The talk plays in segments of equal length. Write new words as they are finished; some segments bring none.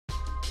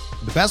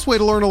The best way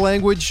to learn a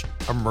language?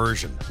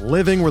 Immersion.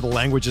 Living where the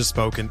language is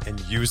spoken and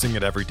using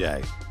it every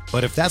day.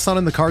 But if that's not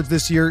in the cards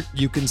this year,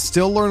 you can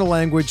still learn a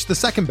language the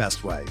second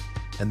best way,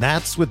 and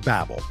that's with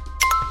Babbel.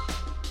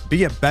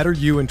 Be a better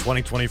you in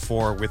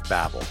 2024 with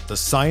Babbel, the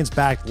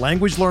science-backed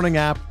language learning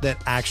app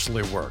that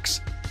actually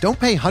works. Don't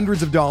pay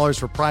hundreds of dollars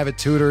for private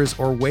tutors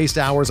or waste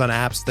hours on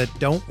apps that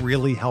don't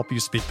really help you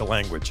speak the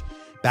language.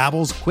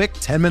 Babbel's quick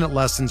 10-minute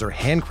lessons are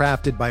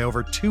handcrafted by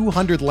over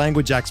 200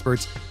 language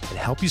experts and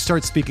help you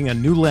start speaking a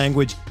new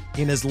language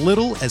in as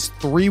little as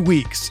 3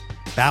 weeks.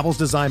 Babbel's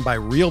designed by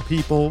real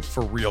people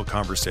for real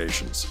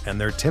conversations,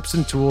 and their tips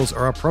and tools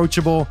are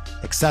approachable,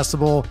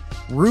 accessible,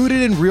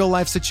 rooted in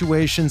real-life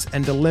situations,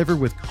 and delivered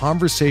with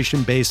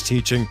conversation-based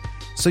teaching,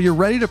 so you're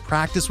ready to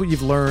practice what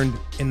you've learned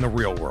in the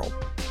real world.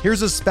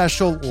 Here's a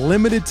special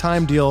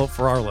limited-time deal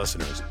for our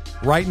listeners.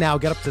 Right now,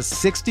 get up to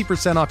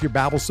 60% off your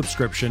Babbel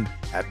subscription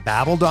at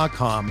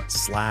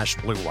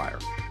babbel.com/Blue Wire.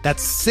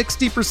 That's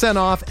 60%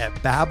 off at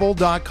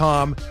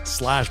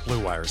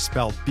babbel.com/Blue Wire,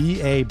 spelled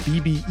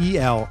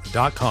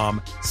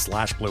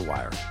BABBEL.com/Blue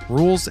Wire.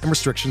 Rules and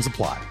restrictions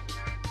apply.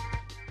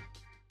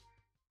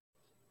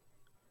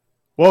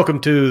 Welcome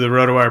to the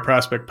RotoWire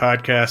Prospect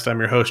Podcast. I'm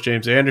your host,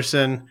 James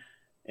Anderson.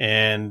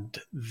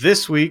 And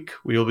this week,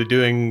 we will be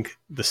doing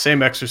the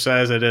same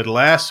exercise I did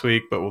last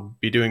week, but we'll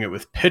be doing it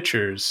with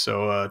pitchers.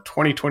 So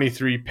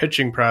 2023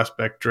 pitching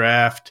prospect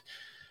draft,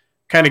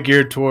 kind of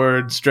geared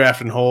towards draft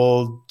and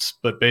holds,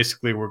 but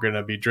basically we're going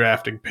to be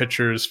drafting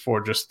pitchers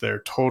for just their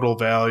total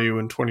value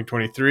in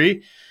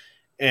 2023.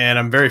 And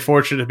I'm very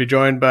fortunate to be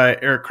joined by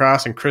Eric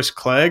Cross and Chris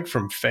Clegg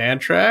from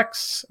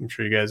Fantrax. I'm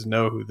sure you guys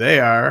know who they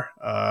are.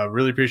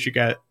 Really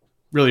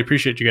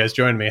appreciate you guys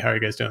joining me. How are you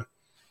guys doing?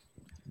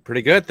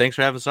 Pretty good. Thanks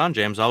for having us on,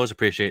 James. Always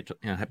appreciate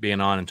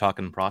being on and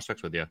talking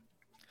prospects with you.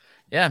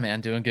 Yeah,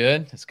 man, doing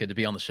good. It's good to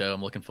be on the show.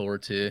 I'm looking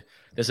forward to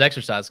this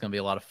exercise. It's going to be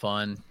a lot of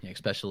fun,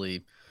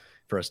 especially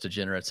for us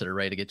degenerates that are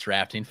ready to get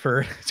drafting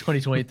for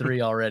 2023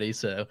 already.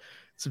 So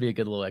this will be a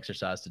good little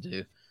exercise to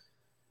do.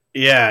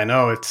 Yeah, I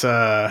know. It's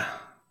I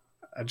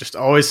just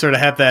always sort of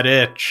have that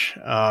itch.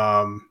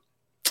 And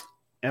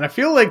I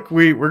feel like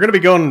we're going to be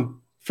going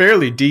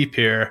fairly deep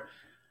here.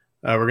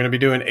 We're going to be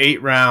doing 8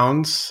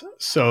 rounds,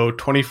 so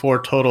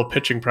 24 total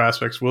pitching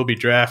prospects will be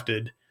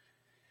drafted.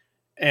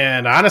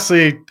 And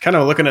honestly, kind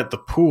of looking at the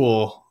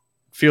pool,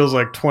 feels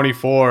like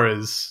 24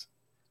 is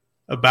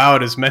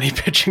about as many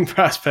pitching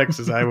prospects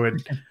as I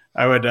would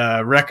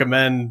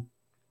recommend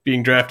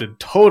being drafted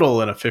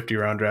total in a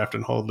 50-round draft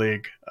and hold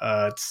league.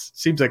 It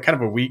seems like kind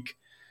of a weak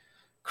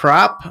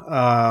crop.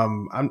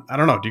 I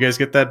don't know. Do you guys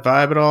get that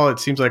vibe at all? It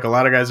seems like a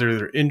lot of guys are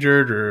either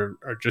injured or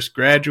are just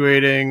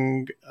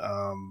graduating.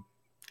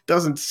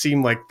 Doesn't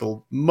seem like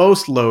the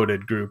most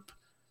loaded group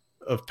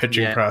of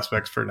pitching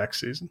prospects for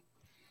next season.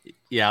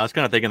 Yeah, I was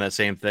kind of thinking that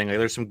same thing. Like,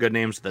 there's some good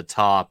names at the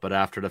top, but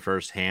after the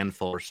first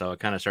handful or so, it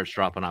kind of starts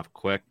dropping off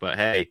quick. But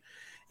hey,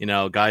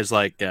 guys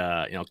like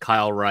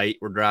Kyle Wright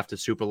were drafted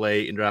super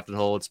late and drafted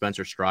hold,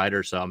 Spencer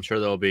Strider. So I'm sure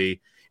there'll be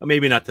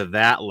maybe not to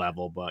that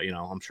level, but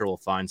I'm sure we'll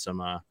find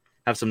some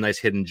have some nice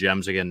hidden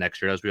gems again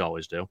next year, as we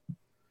always do.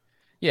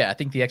 Yeah, I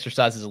think the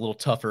exercise is a little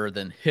tougher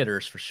than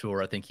hitters for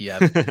sure. I think you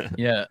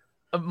have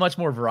much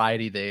more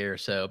variety there.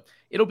 So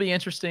it'll be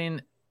interesting.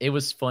 It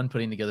was fun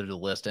putting together the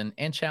list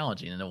and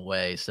challenging in a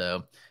way.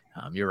 So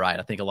you're right.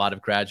 I think a lot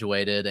have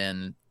graduated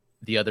and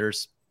the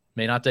others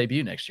may not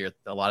debut next year,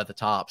 a lot at the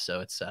top.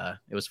 So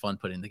it was fun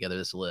putting together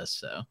this list.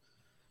 So,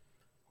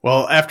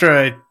 well, after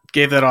I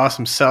gave that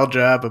awesome sell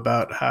job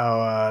about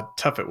how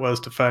tough it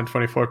was to find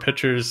 24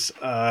 pitchers,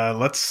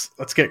 let's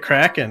get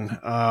cracking.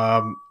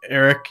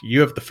 Eric, you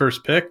have the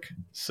first pick.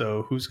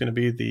 So who's going to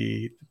be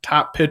the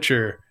top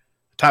pitching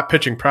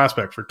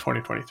prospect for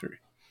 2023?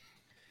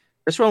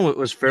 This one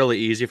was fairly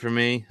easy for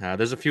me.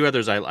 There's a few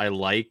others I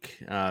like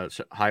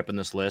high up in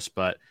this list,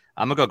 but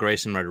I'm going to go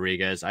Grayson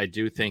Rodriguez. I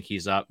do think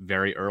he's up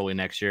very early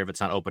next year. If it's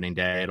not opening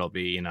day, it'll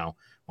be, one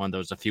of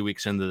those a few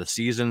weeks into the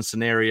season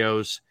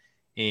scenarios.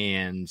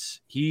 And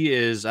he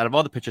is, out of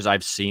all the pitchers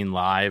I've seen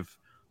live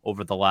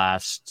over the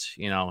last,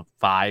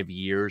 5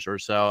 years or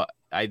so,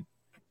 I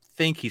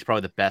think he's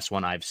probably the best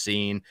one I've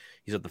seen.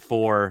 He's at the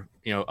 4,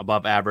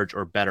 above average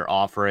or better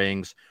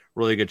offerings.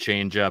 Really good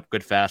changeup,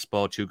 good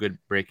fastball, 2 good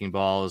breaking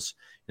balls,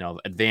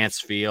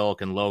 advanced feel,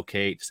 can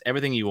locate, just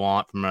everything you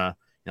want from a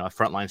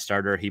frontline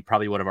starter. He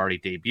probably would have already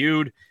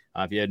debuted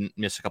if he hadn't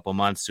missed a couple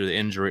months due to the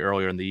injury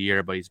earlier in the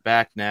year, but he's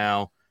back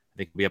now. I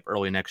think he'll be up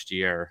early next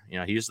year.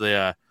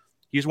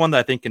 He's one that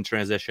I think can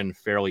transition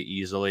fairly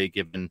easily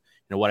given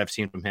what I've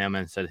seen from him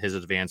and said his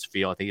advanced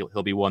feel. I think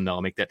he'll be one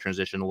that'll make that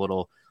transition a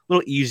little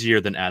easier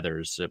than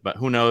others, but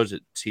who knows?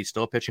 He's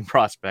still a pitching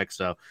prospect,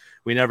 so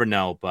we never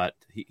know. But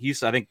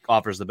he's, I think,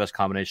 offers the best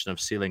combination of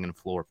ceiling and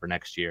floor for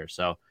next year.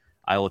 So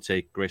I will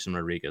take Grayson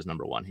Rodriguez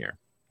number 1 here.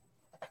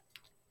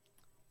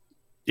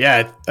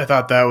 Yeah, I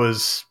thought that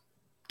was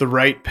the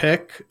right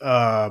pick.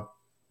 The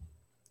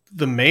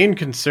main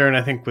concern,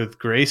 I think, with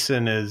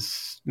Grayson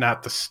is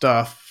not the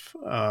stuff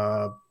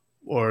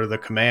or the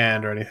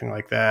command or anything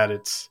like that.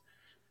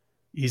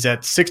 He's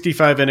at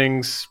 65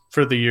 innings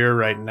for the year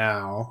right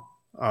now.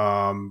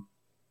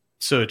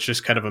 So it's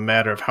just kind of a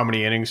matter of how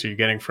many innings are you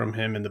getting from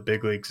him in the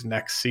big leagues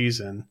next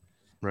season.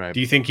 Right. Do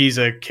you think he's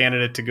a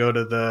candidate to go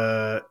to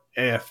the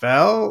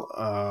AFL?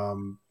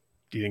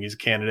 Do you think he's a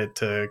candidate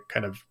to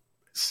kind of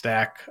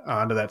stack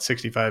onto that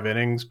 65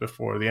 innings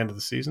before the end of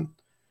the season?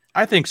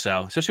 I think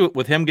so, especially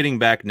with him getting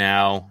back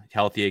now,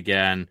 healthy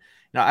again.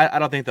 Now, I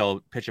don't think they'll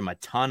pitch him a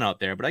ton out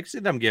there, but I can see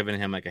them giving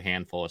him like a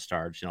handful of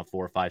starts, 4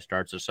 or 5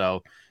 starts or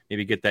so,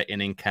 maybe get that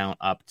inning count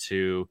up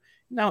to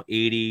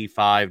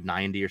 85,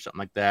 90 or something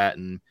like that.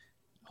 And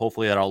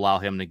hopefully that'll allow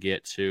him to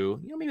get to,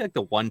 maybe like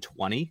the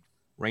 120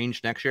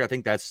 range next year. I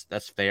think that's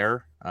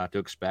fair to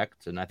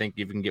expect. And I think if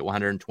you can get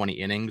 120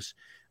 innings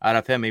out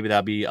of him, maybe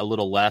that'll be a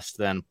little less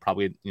than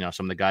probably,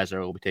 some of the guys that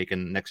will be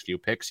taking next few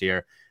picks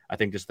here. I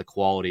think just the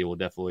quality will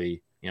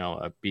definitely,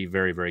 be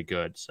very, very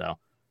good. So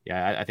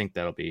yeah, I think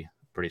that'll be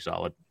pretty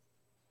solid.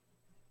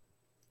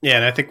 Yeah.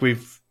 And I think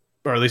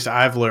or at least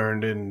I've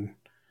learned in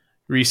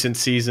recent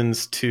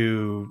seasons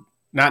to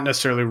not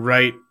necessarily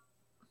write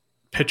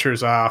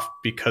pitchers off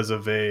because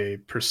of a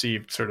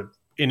perceived sort of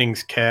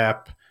innings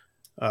cap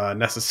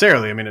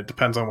necessarily. I mean, it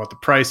depends on what the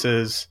price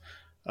is.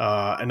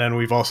 And then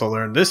we've also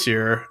learned this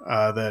year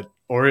that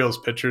Orioles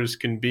pitchers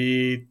can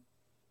be,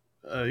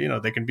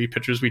 they can be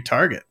pitchers we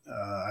target.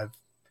 I've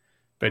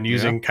been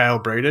using Kyle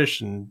Bradish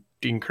and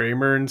Dean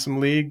Kramer in some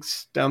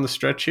leagues down the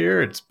stretch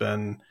here. It's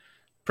been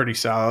pretty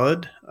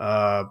solid.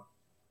 Do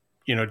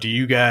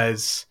you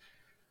guys,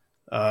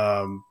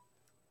 where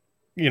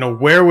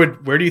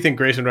do you think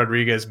Grayson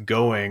Rodriguez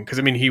going? Because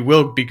I mean, he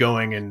will be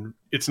going, and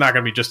it's not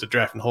going to be just a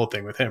draft and hold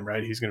thing with him,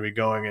 right? He's going to be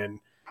going in,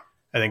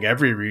 I think,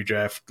 every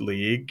redraft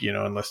league,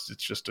 unless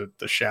it's just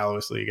the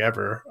shallowest league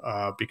ever,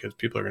 because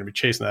people are going to be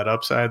chasing that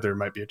upside. There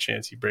might be a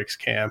chance he breaks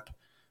camp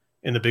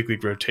in the big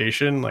league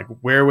rotation. Like,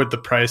 where would the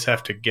price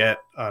have to get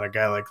on a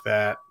guy like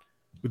that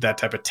with that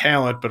type of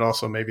talent, but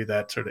also maybe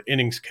that sort of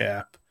innings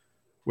cap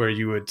where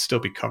you would still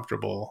be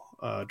comfortable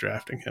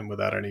drafting him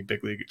without any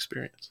big league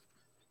experience?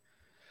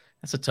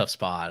 That's a tough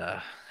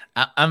spot.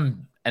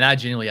 I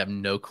genuinely have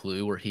no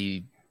clue where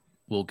he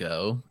will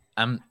go.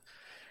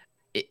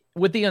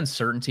 With the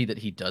uncertainty that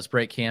he does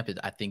break camp,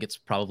 I think it's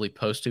probably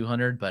post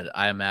 200. But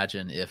I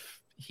imagine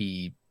if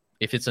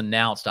it's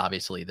announced,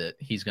 obviously, that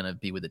he's going to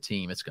be with the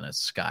team, it's going to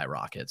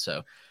skyrocket.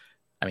 So,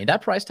 I mean,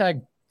 that price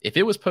tag, if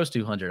it was post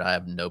 200, I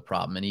have no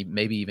problem. And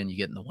maybe even you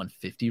get in the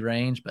 150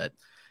 range, but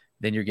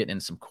then you're getting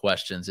into some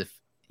questions. If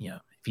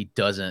he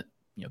doesn't,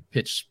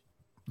 pitch,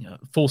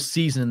 full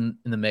season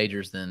in the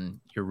majors, then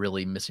you're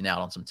really missing out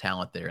on some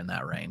talent there in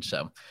that range.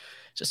 So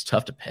it's just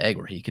tough to peg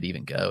where he could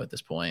even go at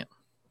this point.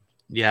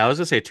 Yeah, I was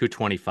going to say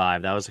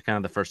 225. That was kind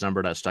of the first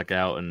number that stuck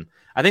out. And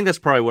I think that's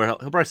probably where he'll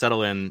probably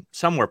settle in,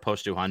 somewhere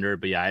post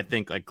 200. But yeah, I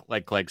think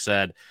like Clegg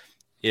said,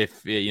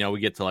 if, we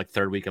get to like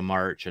third week of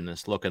March and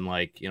it's looking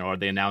like, or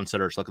they announce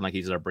it or it's looking like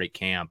he's at a break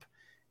camp,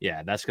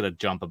 yeah, that's going to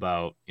jump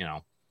about,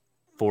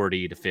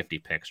 40 to 50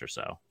 picks or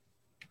so.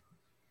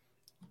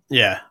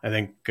 Yeah, I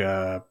think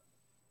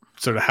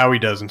sort of how he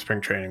does in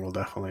spring training will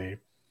definitely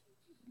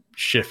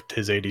shift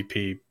his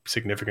ADP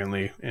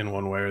significantly in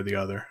one way or the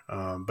other.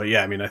 But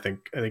yeah, I mean, I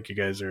think you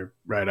guys are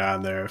right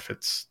on there. If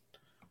it's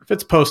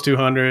post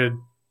 200,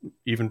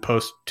 even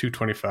post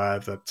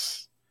 225,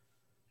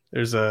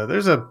 there's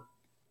a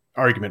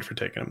argument for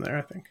taking him there,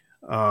 I think.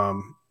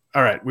 All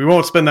right, we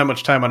won't spend that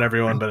much time on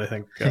everyone, but I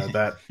think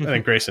I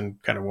think Grayson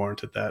kind of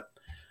warranted that.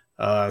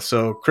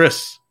 So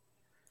Chris,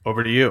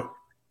 over to you.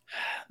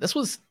 This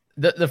was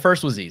the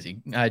first was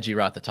easy. I had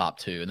G-Rod at the top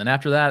 2, and then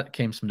after that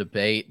came some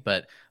debate,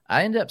 but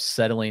I ended up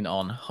settling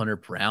on Hunter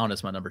Brown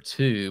as my number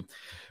 2.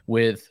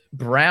 With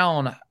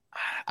Brown,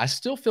 I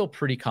still feel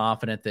pretty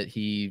confident that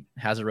he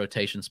has a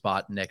rotation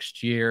spot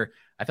next year.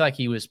 I feel like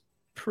he was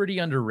pretty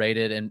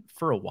underrated, and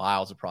for a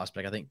while as a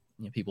prospect, I think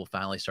people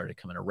finally started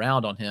coming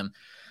around on him.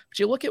 But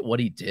you look at what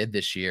he did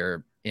this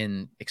year,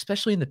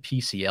 especially in the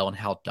PCL, and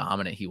how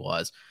dominant he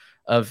was.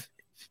 Of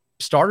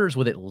starters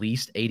with at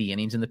least 80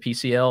 innings in the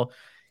PCL,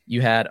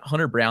 you had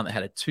Hunter Brown that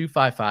had a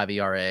 2.55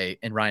 ERA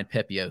and Ryan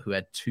Pepio who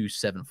had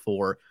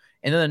 2.74.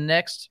 And then the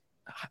next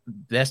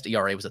best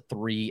ERA was a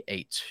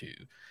 3.82.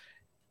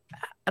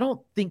 I don't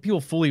think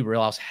people fully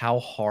realize how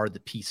hard the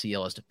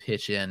PCL is to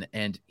pitch in,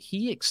 and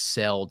he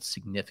excelled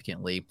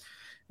significantly.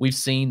 We've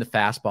seen the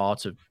fastball.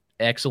 It's an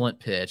excellent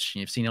pitch.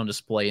 You've seen it on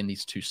display in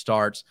these 2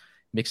 starts.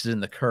 Mixes in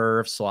the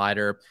curve,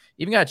 slider,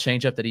 even got a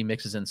changeup that he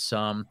mixes in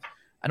some.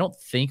 I don't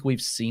think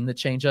we've seen the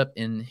changeup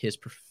in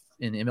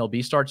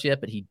MLB starts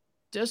yet, but he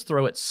does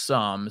throw it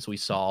some, as we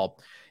saw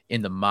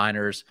in the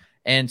minors.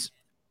 And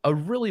a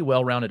really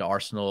well-rounded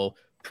arsenal,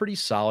 pretty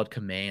solid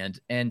command,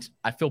 and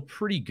I feel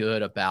pretty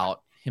good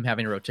about him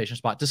having a rotation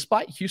spot.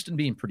 Despite Houston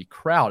being pretty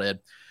crowded,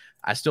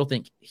 I still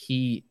think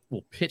he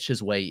will pitch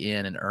his way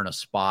in and earn a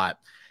spot.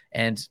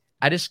 And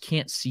I just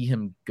can't see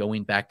him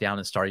going back down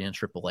and starting in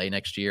AAA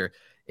next year,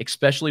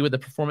 especially with the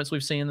performance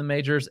we've seen in the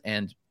majors,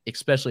 and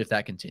especially if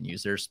that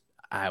continues.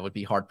 I would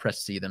be hard-pressed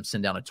to see them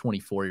send down a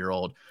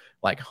 24-year-old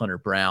like Hunter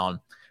Brown.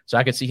 So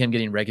I could see him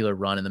getting regular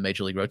run in the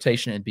major league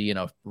rotation and being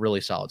a really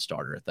solid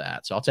starter at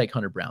that. So I'll take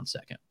Hunter Brown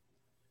second.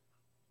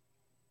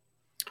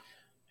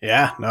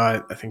 Yeah,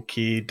 no, I think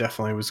he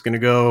definitely was going to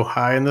go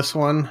high in this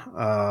one.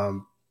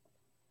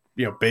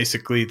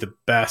 Basically the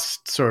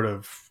best sort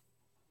of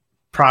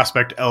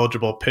prospect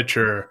eligible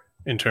pitcher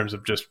in terms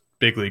of just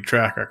big league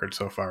track record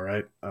so far,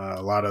 right?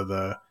 A lot of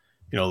the,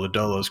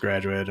 Lodolo's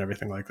graduated and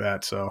everything like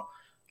that. So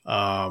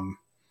I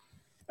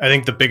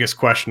think the biggest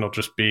question will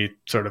just be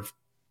sort of,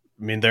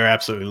 they're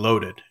absolutely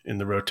loaded in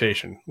the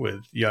rotation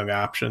with young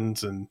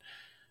options, and,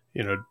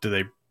 do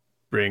they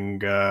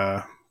bring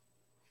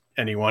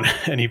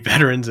any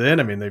veterans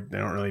in? They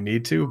don't really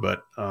need to,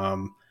 but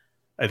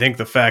I think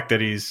the fact that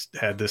he's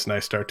had this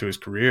nice start to his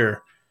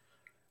career,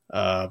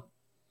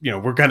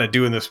 we're kind of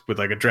doing this with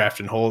like a draft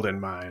and hold in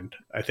mind.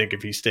 I think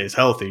if he stays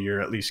healthy,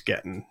 you're at least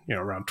getting,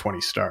 around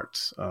 20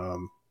 starts,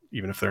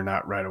 even if they're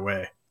not right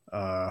away.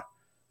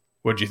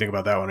 What do you think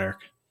about that one, Eric?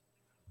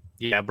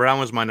 Yeah, Brown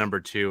was my number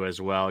 2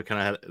 as well. It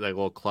kind of had like a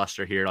little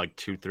cluster here, like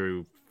 2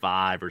 through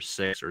 5 or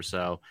 6 or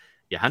so.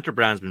 Yeah, Hunter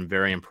Brown's been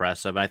very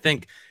impressive. I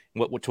think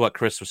what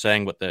Chris was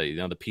saying with the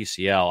the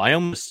PCL, I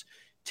almost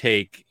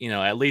take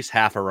at least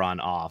half a run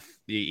off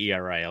the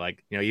ERA.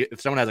 Like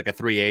if someone has like a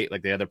 3.8,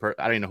 like the other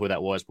I don't even know who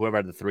that was, but whoever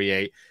had the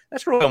 3.8,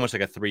 that's really almost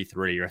like a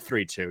 3.3 or a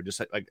 3.2,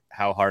 just like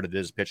how hard it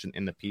is pitching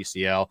in the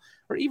PCL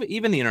or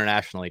even the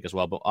International League as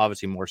well, but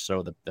obviously more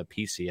so the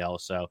PCL.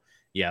 So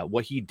yeah,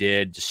 what he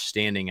did just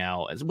standing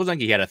out. It wasn't like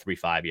he had a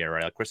 3.5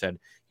 ERA. Like Chris said,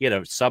 he had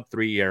a sub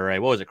 3 ERA.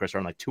 What was it, Chris?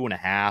 Around like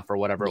 2.5 or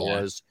whatever it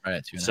was.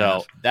 Right, 2.5.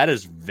 So that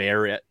is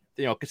very,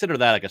 consider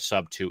that like a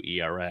sub 2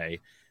 ERA.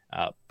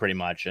 Pretty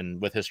much. And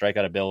with his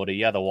strikeout ability,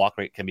 yeah, the walk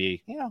rate can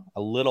be,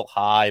 a little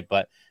high,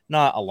 but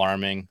not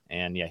alarming.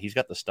 And yeah, he's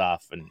got the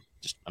stuff, and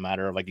just a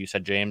matter of, like you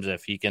said, James,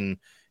 if he can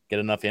get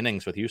enough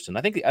innings with Houston,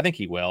 I think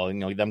he will.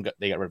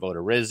 They got rid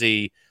of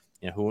Rizzi.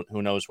 Who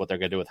knows what they're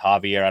going to do with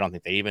Javier? I don't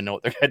think they even know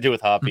what they're going to do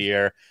with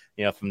Javier.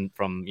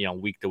 From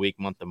week to week,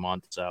 month to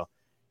month. So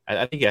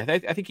I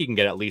think he can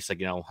get at least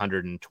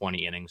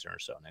 120 innings or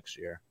so next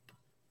year.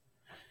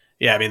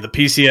 Yeah, the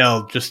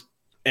PCL, just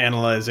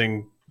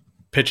analyzing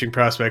pitching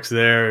prospects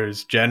there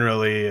is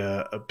generally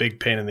a big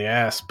pain in the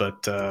ass,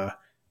 but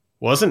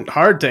wasn't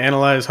hard to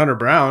analyze Hunter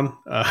Brown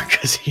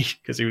because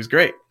he was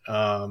great.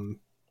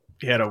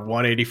 He had a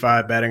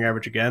 185 batting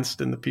average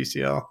against in the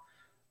PCL.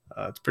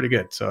 It's pretty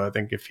good. So I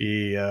think if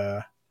he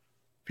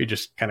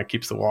just kind of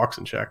keeps the walks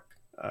in check,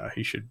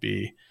 he should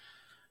be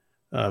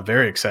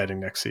very exciting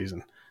next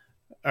season.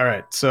 All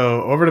right,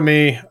 so over to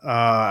me.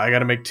 I got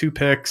to make 2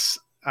 picks.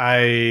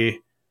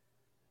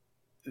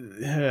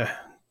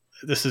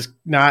 This is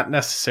not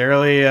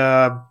necessarily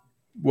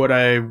what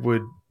I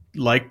would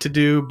like to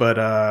do, but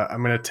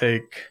I'm going to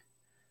take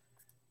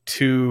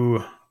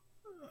 2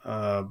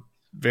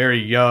 very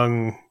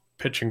young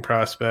pitching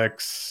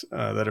prospects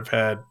that have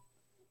had,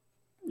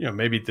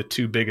 maybe the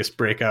 2 biggest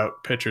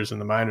breakout pitchers in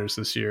the minors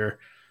this year,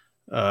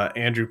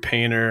 Andrew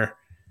Painter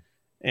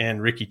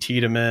and Ricky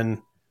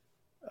Tiedemann,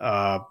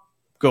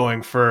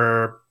 going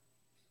for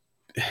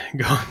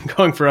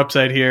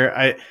upside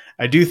here.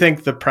 I do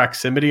think the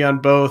proximity on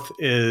both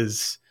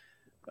is,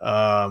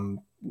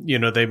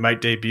 they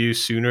might debut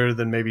sooner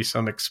than maybe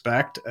some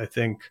expect. I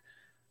think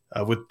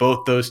with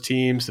both those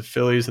teams, the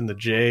Phillies and the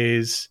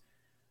Jays,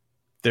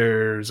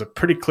 there's a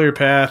pretty clear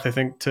path, I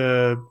think,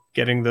 to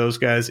getting those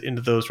guys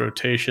into those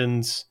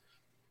rotations.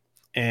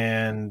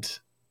 And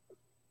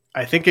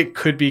I think it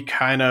could be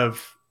kind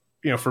of,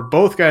 for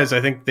both guys,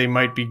 I think they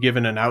might be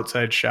given an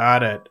outside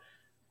shot at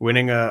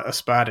winning a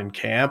spot in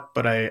camp,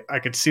 but I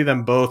could see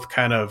them both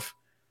kind of,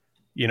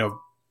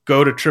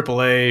 go to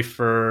AAA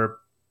for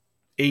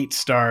 8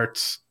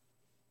 starts,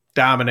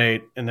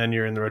 dominate, and then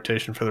you're in the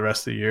rotation for the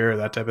rest of the year,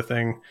 that type of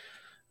thing.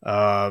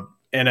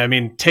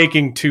 And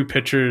taking 2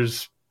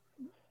 pitchers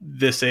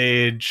this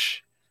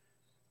age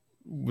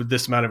with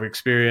this amount of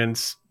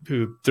experience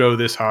who throw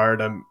this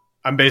hard,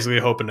 I'm basically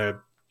hoping to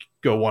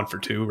go 1 for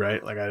 2,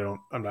 right? Like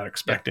I'm not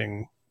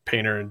expecting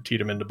Painter and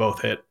Tiedemann to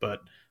both hit,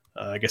 but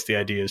I guess the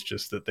idea is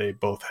just that they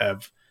both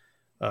have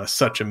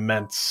such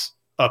immense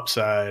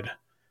upside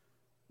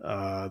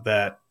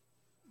that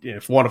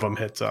if one of them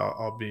hits,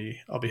 I'll be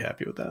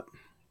happy with that.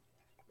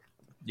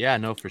 Yeah,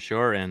 no, for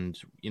sure. And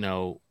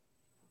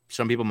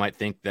some people might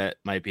think that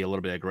might be a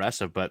little bit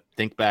aggressive, but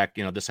think back,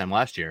 this time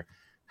last year,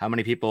 how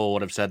many people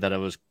would have said that it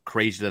was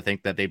crazy to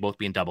think that they'd both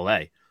be in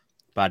AA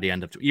by the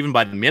end of, even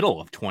by the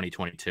middle of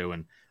 2022.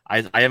 And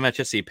I haven't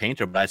just seen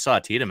Painter, but I saw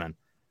Tiedemann.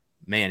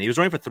 Man, he was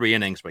running for 3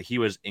 innings, but he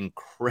was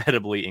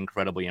incredibly,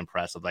 incredibly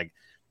impressive. Like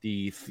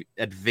the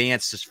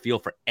advanced just feel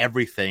for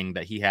everything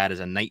that he had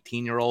as a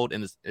 19-year-old,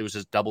 and it was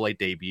his AA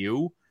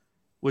debut,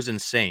 was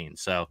insane.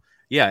 So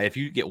yeah, if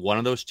you get one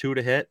of those 2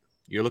 to hit,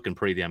 you're looking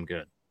pretty damn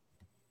good.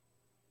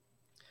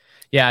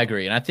 Yeah, I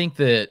agree. And I think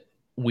that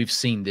we've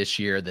seen this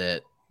year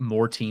that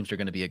more teams are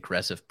going to be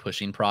aggressive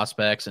pushing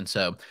prospects. And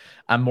so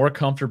I'm more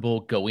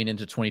comfortable going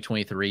into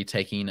 2023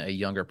 taking a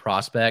younger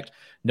prospect,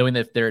 knowing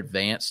that if they're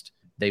advanced,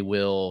 they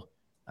will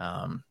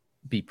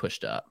be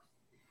pushed up.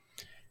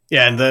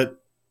 Yeah, and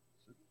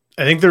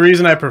I think the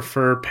reason I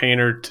prefer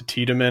Painter to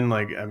Tiedemann,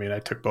 I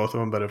took both of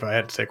them, but if I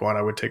had to take one,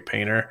 I would take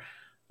Painter.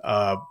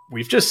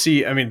 We've just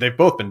they've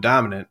both been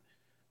dominant,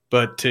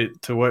 But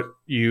to what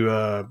you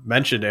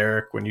mentioned,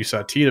 Eric, when you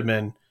saw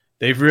Tiedemann,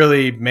 they've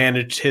really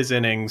managed his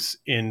innings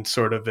in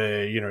sort of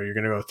a, you're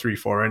going to go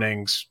 3-4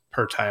 innings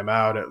per time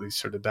out, at least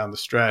sort of down the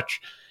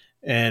stretch.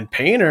 And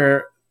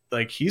Painter,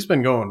 like, he's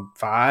been going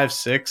 5,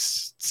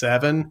 6,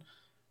 7.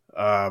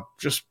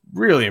 Just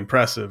really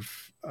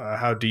impressive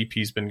how deep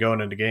he's been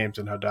going into games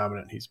and how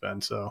dominant he's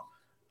been. So,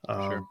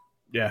 Sure.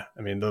 yeah,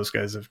 I mean, those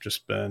guys have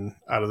just been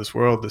out of this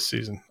world this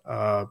season.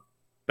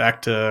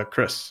 Back to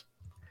Chris.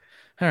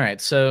 All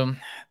right, so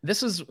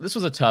this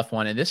was a tough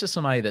one, and this is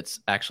somebody that's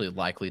actually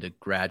likely to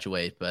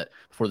graduate, but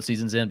before the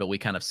season's in. But we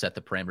kind of set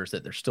the parameters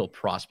that they're still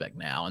prospect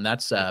now, and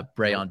that's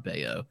Brayan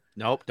Bello.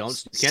 Nope, you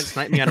can't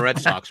snipe me on a Red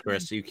Sox,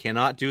 Chris. You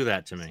cannot do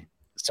that to me.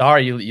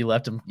 Sorry, you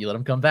let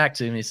him come back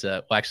to me.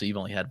 So, well, actually, you've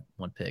only had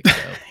one pick.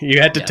 So.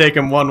 You had to take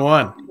him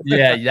 1-1.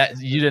 Yeah,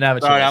 you didn't have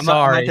a choice.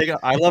 Sorry.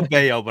 I love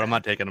Bello, but I'm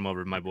not taking him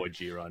over my boy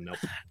G-Rod. Nope.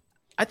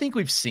 I think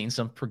we've seen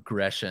some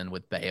progression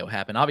with Bello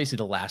happen. Obviously,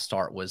 the last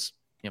start was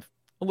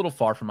a little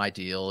far from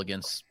ideal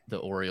against the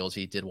Orioles.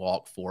 He did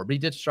walk 4, but he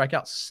did strike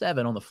out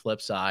 7 on the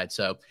flip side.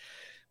 So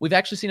we've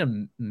actually seen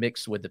him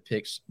mix with the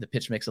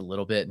pitch mix a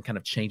little bit and kind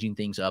of changing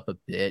things up a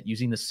bit,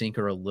 using the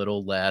sinker a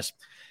little less.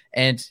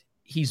 And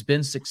he's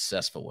been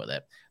successful with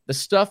it. The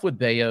stuff with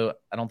Bello,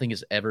 I don't think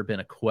has ever been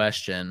a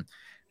question.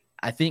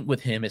 I think with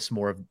him, it's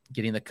more of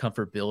getting the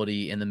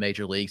comfortability in the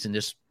major leagues and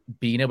just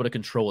being able to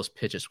control his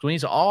pitches. When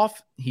he's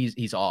off,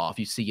 he's off.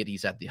 You see it.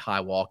 He's at the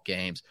high walk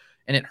games,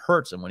 and it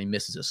hurts him when he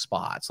misses his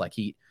spots. Like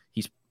he's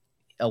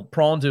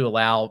prone to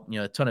allow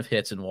a ton of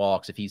hits and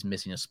walks if he's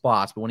missing his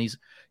spots. But when he's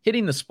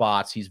hitting the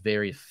spots, he's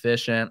very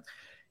efficient.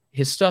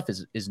 His stuff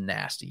is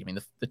nasty. I mean,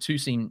 the two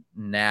seem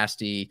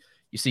nasty.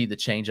 You see the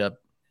changeup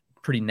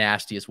pretty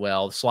nasty as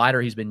well. The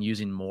slider he's been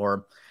using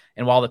more.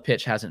 And while the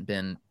pitch hasn't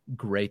been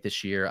great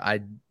this year,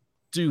 I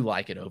do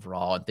like it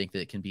overall and think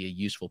that it can be a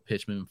useful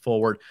pitch moving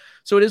forward.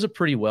 So it is a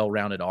pretty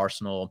well-rounded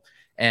arsenal.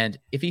 And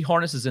if he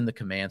harnesses in the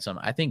command some,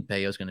 I think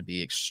Bello is going to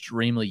be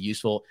extremely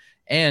useful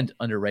and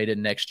underrated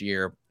next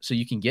year. So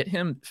you can get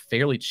him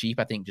fairly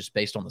cheap, I think, just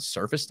based on the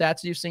surface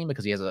stats you've seen,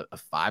 because he has a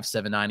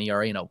 5.79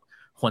 ERA and a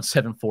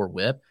 1.74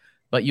 whip.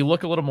 But you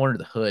look a little more into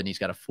the hood, and he's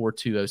got a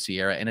 4.20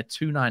 OCRA and a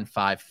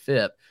 2.95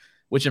 FIP,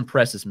 which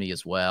impresses me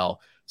as well.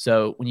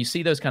 So when you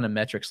see those kind of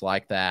metrics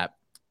like that,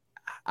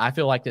 I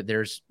feel like that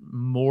there's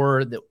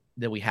more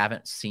that we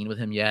haven't seen with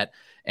him yet.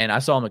 And I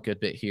saw him a good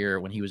bit here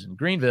when he was in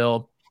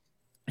Greenville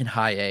in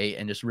high A,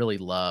 and just really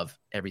love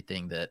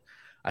everything that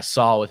I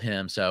saw with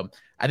him. So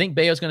I think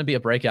Bello's going to be a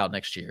breakout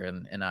next year,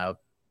 and I'll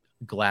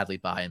gladly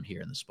buy him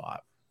here in the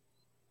spot.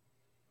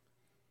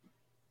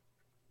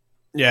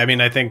 Yeah, I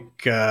mean, I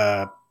think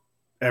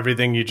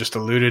everything you just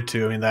alluded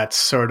to, I mean, that's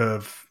sort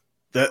of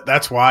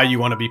that's why you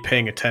want to be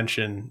paying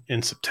attention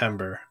in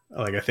September.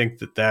 Like, I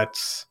think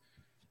that's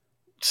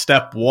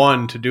step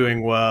one to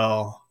doing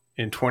well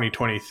in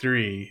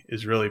 2023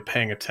 is really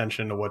paying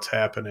attention to what's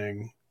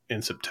happening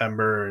in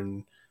September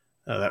and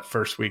that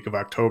first week of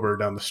October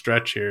down the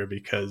stretch here,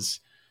 because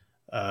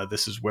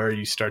this is where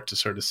you start to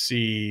sort of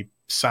see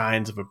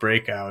signs of a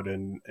breakout,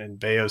 and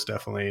Bello's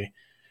definitely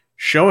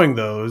showing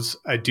those.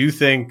 I do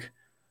think,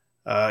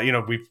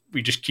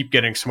 we just keep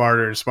getting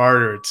smarter and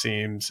smarter, it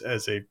seems,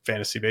 as a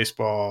fantasy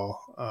baseball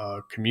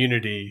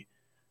community.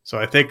 So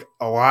I think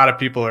a lot of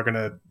people are going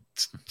to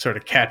sort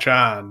of catch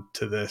on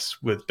to this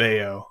with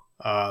Bello.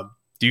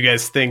 Do you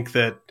guys think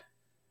that,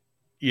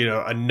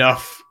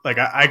 enough, like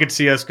I could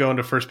see us going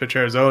to First Pitch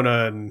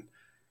Arizona and,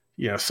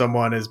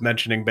 someone is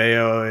mentioning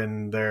Bello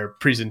in their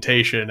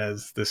presentation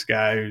as this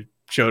guy who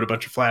showed a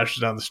bunch of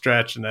flashes down the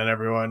stretch, and then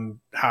everyone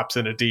hops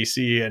into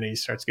DC and he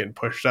starts getting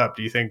pushed up.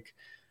 Do you think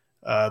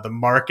the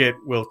market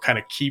will kind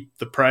of keep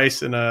the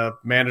price in a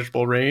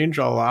manageable range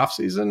all off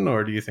season,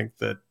 or do you think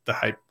that the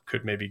hype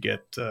could maybe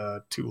get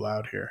too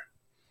loud here?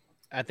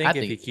 I think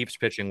if he keeps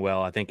pitching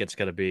well, I think the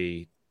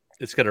ADP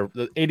is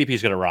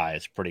going to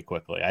rise pretty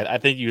quickly. I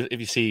think if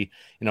you see,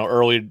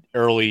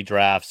 early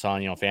drafts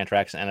on,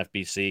 Fantrax and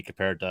NFBC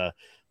compared to,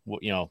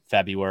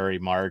 February,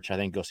 March, I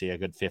think you'll see a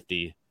good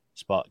 50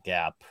 spot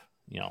gap,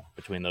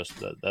 between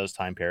those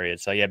time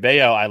periods. So yeah,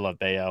 Bello, I love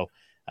Bello,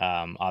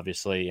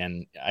 obviously.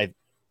 And I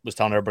was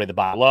telling everybody to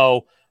buy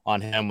low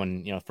on him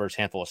when, first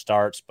handful of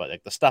starts, but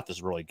like the stuff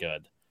is really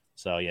good.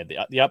 So yeah,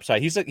 the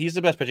upside, he's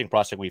the best pitching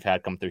prospect we've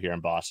had come through here in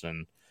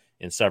Boston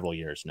in several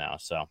years now.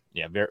 So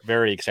yeah, very,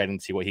 very exciting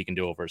to see what he can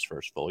do over his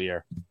first full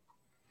year.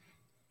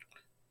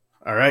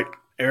 All right,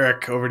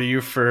 Eric, over to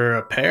you for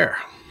a pair.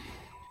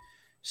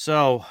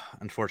 So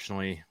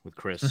unfortunately with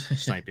Chris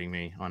sniping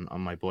me on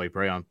my boy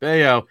Brayan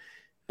Bello,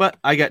 but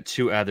I got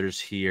two others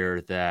here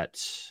that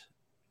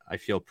I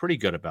feel pretty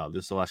good about.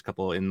 This is the last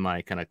couple in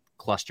my kind of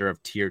cluster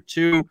of tier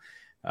 2.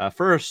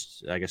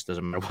 First, I guess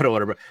doesn't matter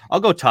whatever, but I'll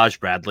go Taj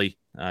Bradley,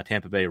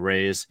 Tampa Bay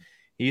Rays.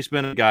 He's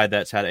been a guy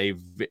that's had a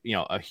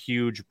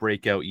huge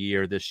breakout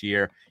year this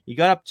year. He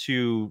got up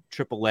to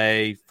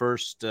AAA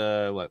first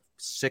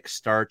 6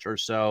 starts or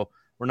so.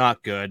 We're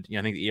not good.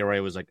 I think the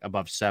ERA was like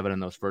above 7 in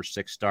those first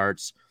 6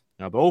 starts.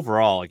 But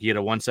overall, he had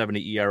a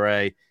 1.70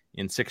 ERA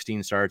in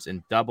 16 starts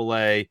in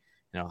AA.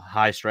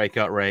 high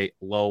strikeout rate,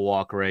 low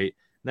walk rate.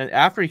 And then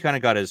after he kind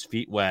of got his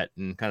feet wet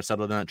and kind of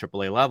settled in at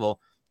AAA level,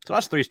 the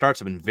last 3 starts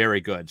have been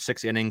very good.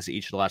 6 innings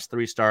each of the last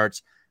 3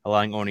 starts,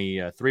 allowing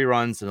only 3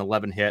 runs and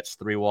 11 hits,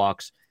 3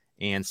 walks,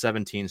 and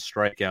 17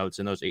 strikeouts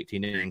in those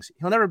 18 innings.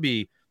 He'll never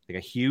be like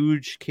a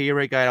huge K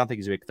rate guy. I don't think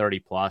he's like 30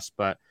 plus,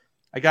 but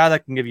a guy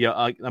that can give you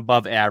an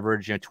above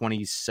average,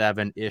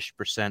 27-ish %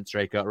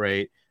 strikeout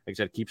rate. Like I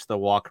said, keeps the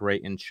walk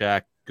rate in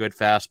check. Good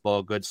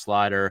fastball, good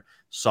slider,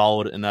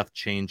 solid enough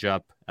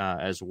changeup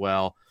as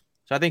well.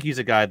 So I think he's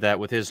a guy that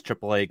with his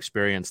AAA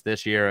experience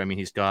this year, I mean,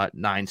 he's got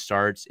 9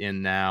 starts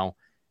in now,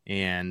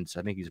 and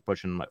I think he's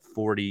pushing like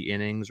 40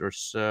 innings or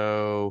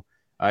so.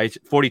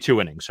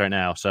 42 innings right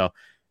now. So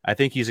I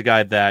think he's a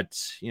guy that,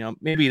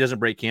 maybe he doesn't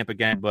break camp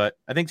again, but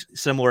I think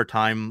similar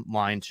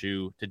timeline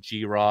to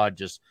G-Rod,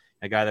 just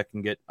a guy that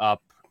can get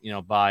up,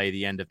 by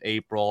the end of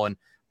April, and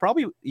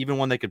probably even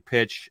one that could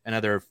pitch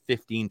another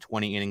 15,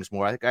 20 innings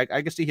more.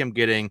 I could see him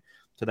getting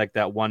to like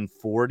that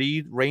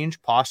 140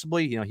 range,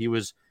 possibly. He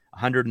was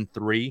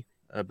 103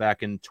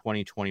 back in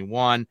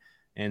 2021,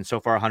 and so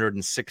far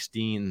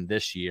 116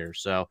 this year.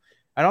 So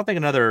I don't think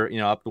another,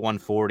 up to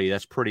 140,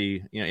 that's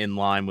pretty, in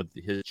line with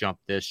his jump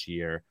this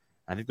year.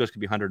 I think those could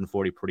be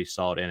 140 pretty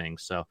solid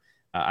innings. So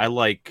I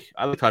like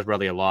Taj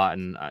Bradley a lot,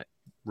 and I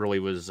really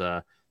was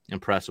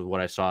impressed with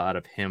what I saw out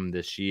of him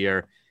this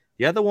year.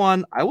 The other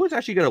one, I was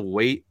actually going to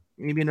wait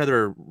maybe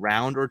another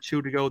round or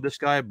 2 to go with this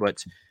guy,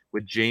 but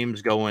with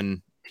James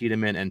going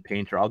Tiedemann and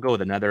Painter, I'll go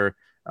with another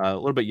a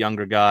little bit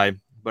younger guy,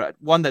 but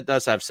one that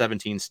does have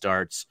 17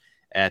 starts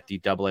at the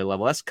AA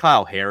level. That's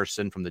Kyle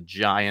Harrison from the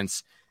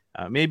Giants.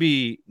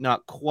 Maybe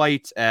not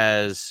quite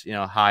as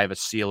high of a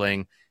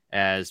ceiling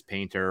as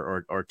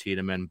Painter or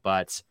Tiedemann,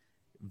 but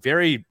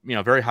very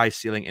very high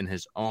ceiling in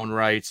his own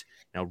right.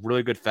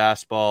 Really good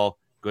fastball,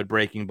 good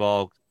breaking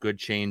ball, good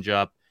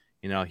changeup.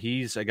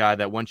 He's a guy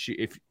that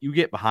if you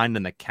get behind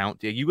in the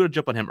count, you got to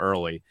jump on him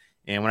early.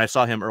 And when I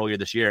saw him earlier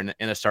this year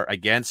in a start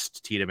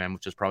against Tiedemann,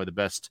 which is probably the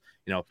best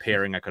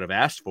pairing I could have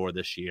asked for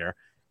this year,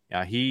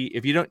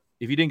 if you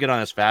didn't get on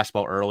his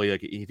fastball early,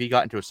 like if he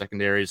got into a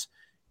secondaries,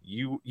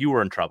 you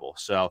were in trouble.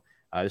 So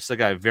this is a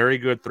guy, very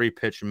good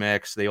 3-pitch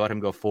mix. They let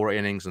him go 4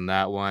 innings in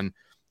that one.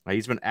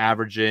 He's been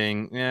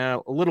averaging a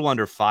little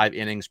under 5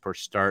 innings per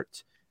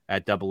start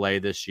at AA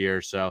this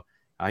year. So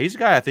he's a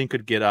guy I think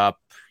could get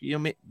up,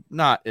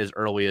 not as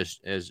early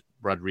as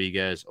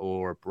Rodriguez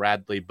or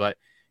Bradley, but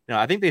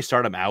I think they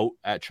start him out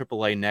at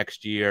AAA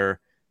next year.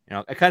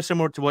 Kind of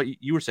similar to what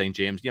you were saying,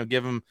 James.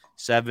 Give him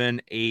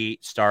 7,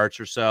 8 starts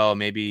or so.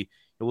 Maybe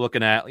you're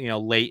looking at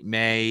late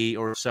May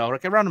or so,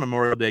 like around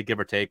Memorial Day, give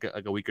or take,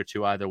 like a week or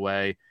 2 either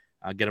way.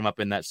 Get him up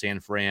in that San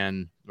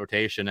Fran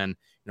rotation, and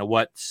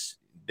what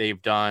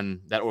they've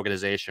done, that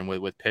organization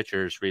with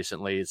pitchers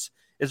recently is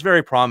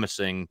very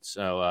promising.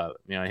 So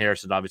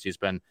Harrison obviously has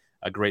been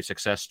a great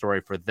success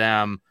story for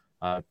them.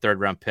 3rd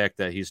round pick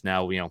that he's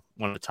now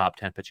one of the top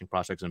 10 pitching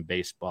prospects in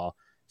baseball.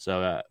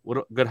 So what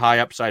a good high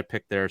upside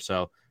pick there.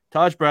 So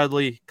Taj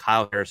Bradley,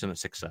 Kyle Harrison at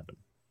 6'7".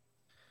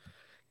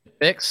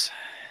 Picks,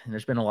 and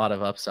there's been a lot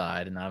of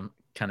upside, and I've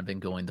kind of been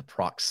going the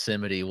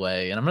proximity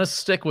way, and I'm going to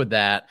stick with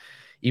that,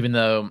 even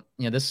though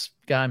this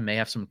guy may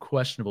have some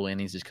questionable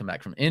innings. He's come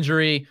back from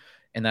injury,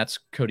 and that's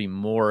Cody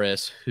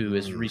Morris, who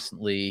has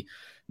recently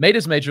made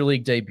his major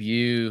league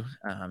debut.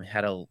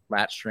 Had a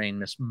lat strain,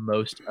 missed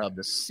most of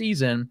the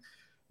season.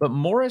 But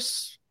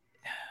Morris,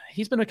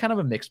 he's been a kind of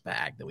a mixed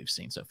bag that we've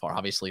seen so far.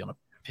 Obviously on a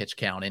pitch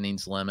count,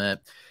 innings limit.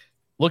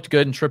 Looked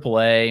good in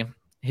AAA.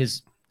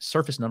 His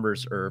surface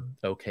numbers are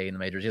okay in the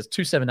majors. He has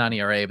 2.79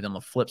 ERA, but then on the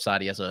flip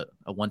side, he has a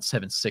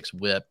 1.76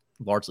 whip,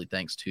 largely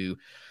thanks to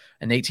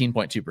an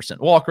 18.2%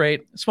 walk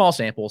rate. Small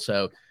sample,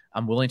 so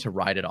I'm willing to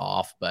write it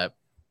off. But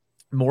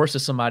Morris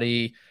is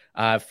somebody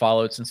I've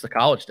followed since the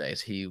college days.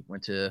 He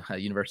went to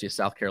University of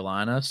South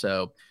Carolina,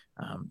 so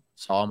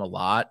saw him a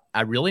lot.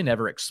 I really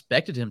never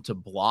expected him to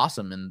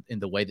blossom in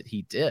the way that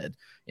he did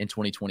in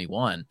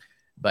 2021,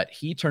 but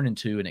he turned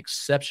into an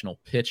exceptional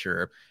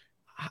pitcher,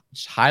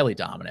 highly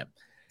dominant.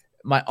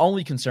 My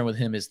only concern with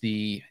him is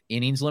the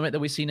innings limit that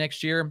we see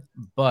next year,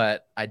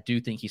 but I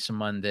do think he's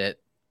someone that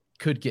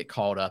could get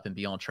called up and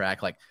be on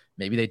track. Like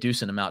maybe they do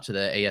send him out to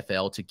the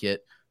AFL to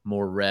get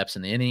more reps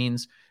and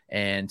innings,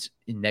 and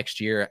next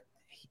year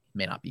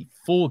may not be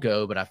full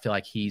go, but I feel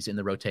like he's in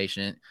the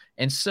rotation,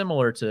 and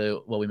similar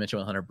to what we mentioned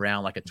with Hunter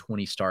Brown, like a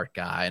 20 start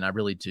guy. And I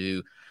really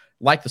do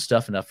like the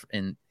stuff enough.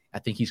 And I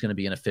think he's going to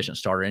be an efficient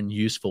starter and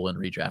useful in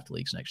redraft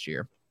leagues next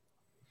year.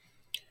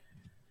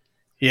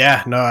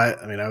 Yeah, no,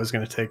 I mean, I was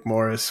going to take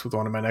Morris with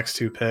one of my next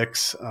 2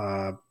 picks.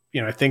 I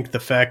think the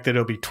fact that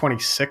it'll be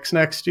 26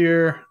 next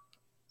year,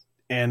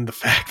 and the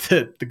fact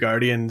that the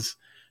Guardians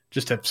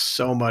just have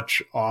so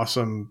much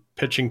awesome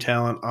pitching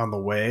talent on the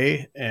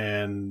way,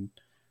 and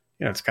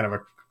it's kind of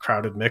a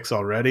crowded mix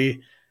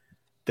already.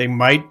 They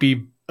might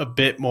be a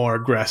bit more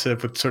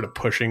aggressive with sort of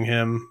pushing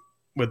him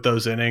with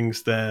those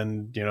innings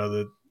than,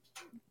 the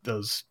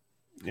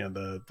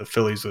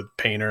Phillies with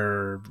Painter,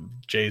 or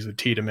Jays with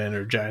Tiedemann,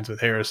 or Giants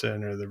with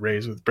Harrison, or the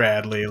Rays with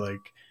Bradley. Like,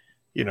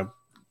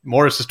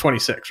 Morris is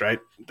 26, right?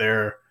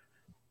 They're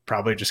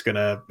probably just going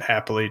to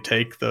happily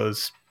take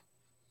those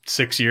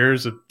 6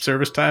 years of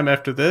service time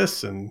after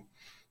this, and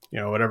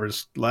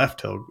whatever's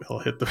left,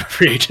 he'll hit the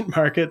free agent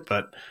market.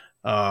 But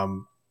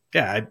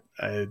yeah,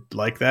 I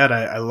like that.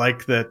 I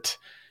like that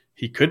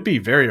he could be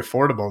very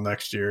affordable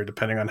next year,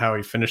 depending on how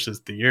he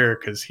finishes the year,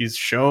 because he's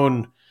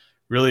shown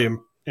really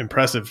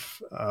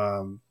impressive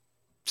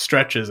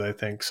stretches, I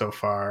think, so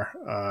far.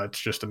 It's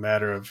just a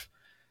matter of,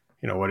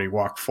 what he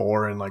walked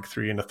 4 and like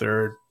 3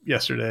 1/3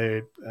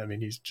 yesterday. I mean,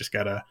 he's just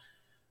got to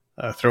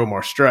throw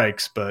more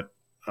strikes, but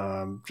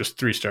just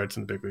 3 starts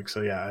in the big league.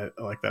 So yeah,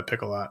 I like that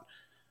pick a lot.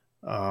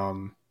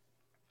 All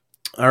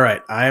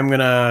right, I am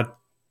gonna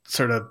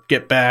sort of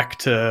get back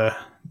to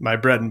my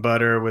bread and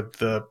butter with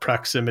the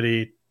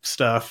proximity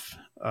stuff.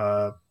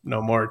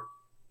 No more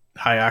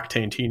high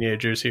octane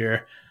teenagers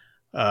here.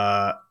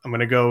 I'm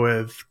gonna go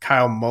with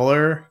Kyle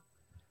Muller,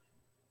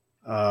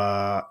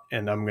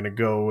 and I'm gonna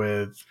go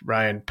with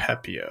Ryan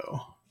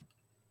Pepiot.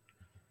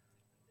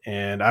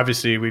 And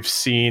obviously, we've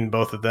seen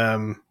both of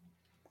them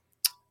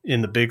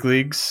in the big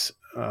leagues.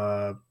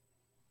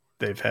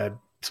 They've had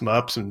some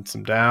ups and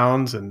some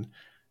downs, and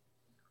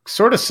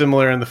sort of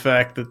similar in the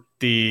fact that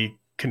the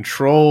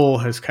control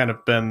has kind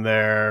of been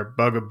their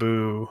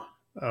bugaboo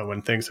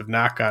when things have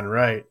not gone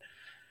right.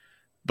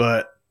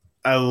 But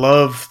I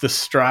love the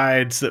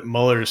strides that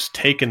Muller's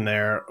taken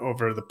there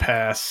over the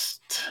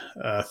past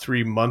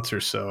 3 months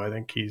or so. I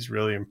think he's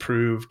really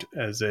improved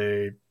as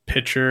a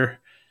pitcher.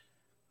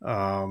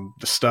 The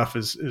stuff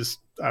is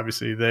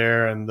obviously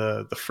there, and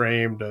the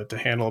frame to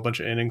handle a bunch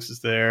of innings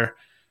is there.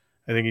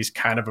 I think he's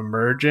kind of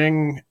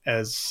emerging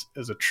as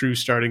a true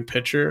starting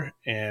pitcher,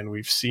 and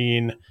we've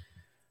seen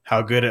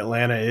how good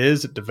Atlanta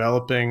is at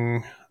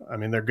developing. I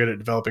mean, they're good at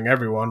developing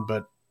everyone,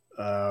 but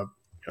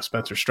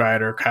Spencer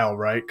Strider, Kyle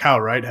Wright. Kyle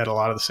Wright had a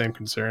lot of the same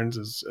concerns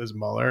as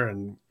Muller,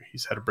 and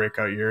he's had a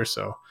breakout year.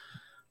 So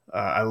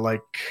I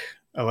like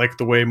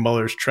the way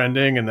Muller's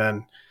trending. And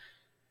then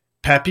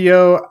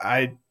Pepiot,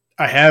 I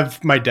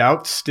have my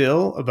doubts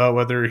still about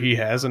whether he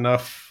has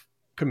enough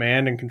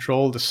command and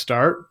control to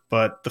start,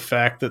 but the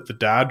fact that the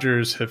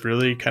Dodgers have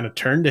really kind of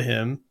turned to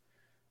him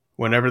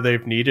whenever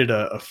they've needed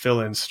a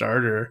fill-in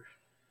starter,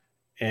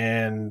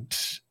 and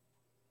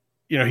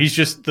he's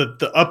just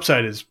the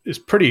upside is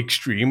pretty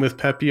extreme with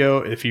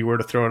Pepiot if he were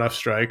to throw enough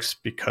strikes,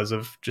 because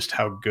of just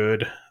how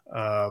good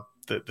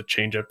the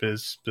changeup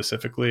is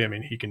specifically. I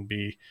mean, he can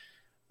be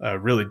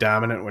really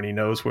dominant when he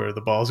knows where the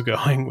ball's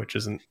going, which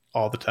isn't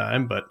all the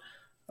time, but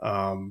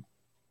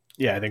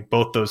yeah, I think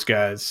both those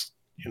guys,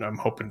 I'm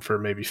hoping for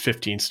maybe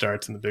 15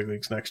 starts in the big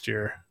leagues next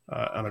year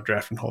on a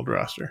draft and hold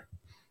roster.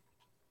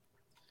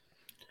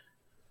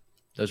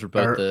 Those were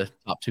both the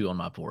top 2 on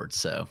my board,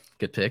 so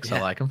good picks. Yeah.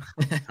 I like them.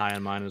 High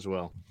on mine as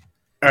well.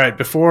 All right,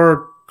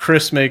 before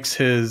Chris makes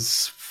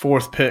his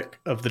 4th pick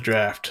of the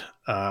draft,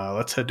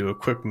 let's head to a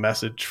quick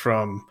message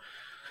from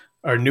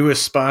our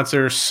newest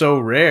sponsor, So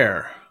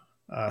Rare.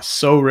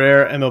 So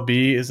Rare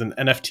MLB is an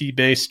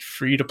NFT-based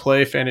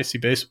free-to-play fantasy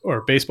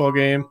baseball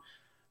game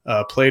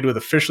played with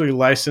officially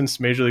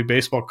licensed Major League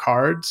Baseball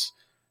cards.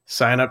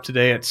 Sign up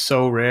today at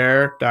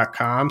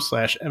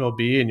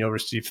sorare.com/MLB and you'll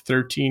receive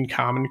 13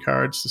 common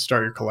cards to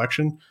start your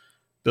collection.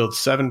 Build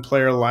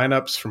 7-player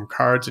lineups from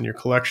cards in your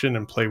collection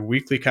and play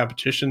weekly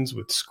competitions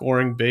with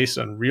scoring based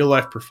on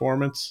real-life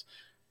performance.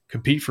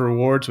 Compete for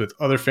rewards with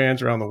other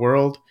fans around the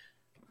world.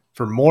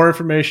 For more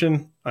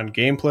information on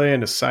gameplay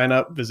and to sign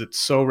up, visit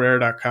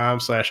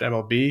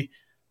sorare.com/MLB.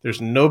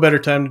 There's no better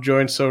time to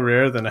join So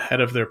Rare than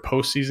ahead of their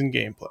postseason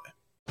gameplay.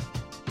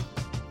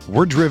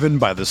 We're driven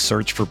by the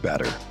search for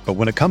better. But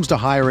when it comes to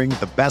hiring,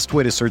 the best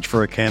way to search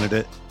for a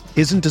candidate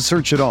isn't to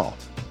search at all.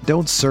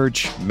 Don't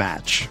search,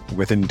 match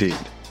with Indeed.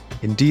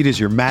 Indeed is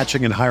your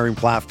matching and hiring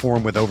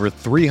platform with over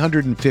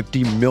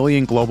 350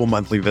 million global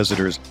monthly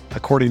visitors,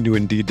 according to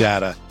Indeed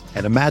data,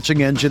 and a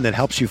matching engine that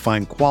helps you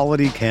find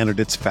quality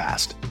candidates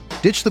fast.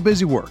 Ditch the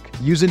busy work.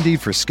 Use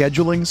Indeed for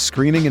scheduling,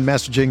 screening, and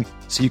messaging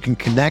so you can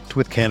connect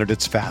with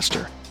candidates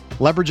faster.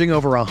 Leveraging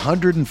over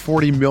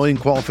 140 million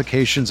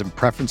qualifications and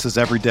preferences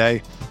every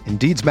day,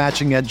 Indeed's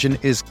matching engine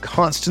is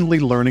constantly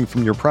learning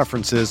from your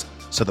preferences,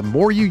 so the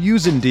more you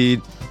use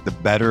Indeed, the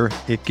better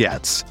it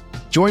gets.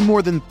 Join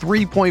more than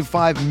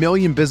 3.5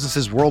 million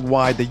businesses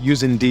worldwide that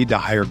use Indeed to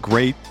hire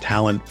great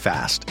talent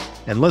fast.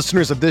 And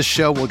listeners of this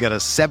show will get a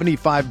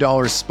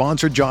 $75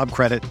 sponsored job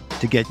credit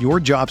to get your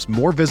jobs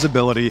more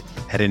visibility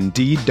at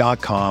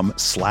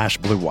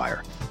Indeed.com/Blue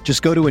Wire.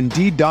 Just go to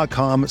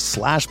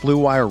Indeed.com/Blue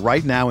Wire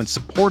right now and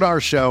support our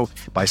show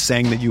by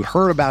saying that you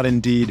heard about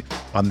Indeed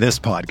on this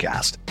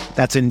podcast.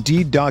 That's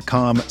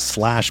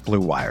Indeed.com/Blue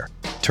Wire.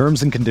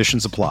 Terms and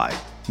conditions apply.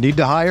 Need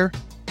to hire?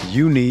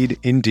 You need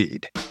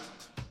Indeed.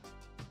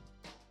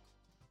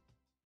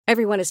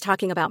 Everyone is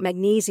talking about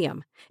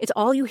magnesium. It's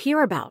all you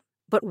hear about.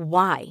 But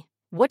why?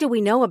 What do we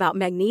know about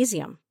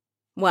magnesium?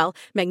 Well,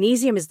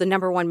 magnesium is the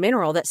 #1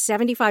 mineral that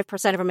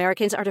 75% of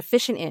Americans are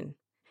deficient in.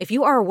 If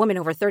you are a woman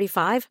over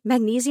 35,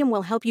 magnesium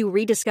will help you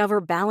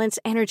rediscover balance,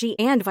 energy,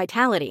 and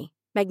vitality.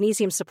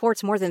 Magnesium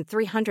supports more than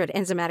 300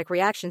 enzymatic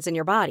reactions in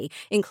your body,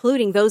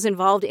 including those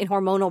involved in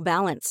hormonal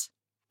balance.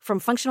 From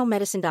functional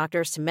medicine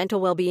doctors to mental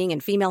well-being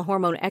and female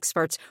hormone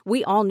experts,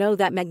 we all know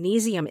that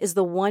magnesium is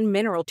the one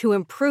mineral to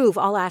improve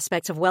all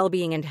aspects of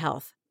well-being and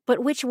health. But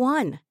which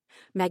one?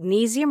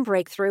 Magnesium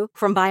Breakthrough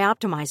from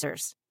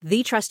Bioptimizers,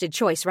 the trusted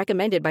choice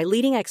recommended by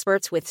leading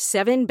experts with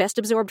 7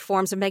 best-absorbed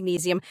forms of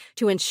magnesium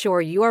to ensure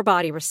your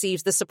body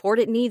receives the support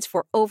it needs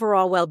for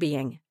overall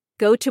well-being.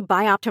 Go to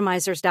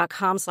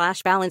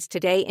bioptimizers.com/balance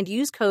today and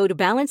use code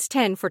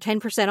BALANCE10 for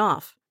 10%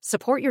 off.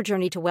 Support your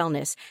journey to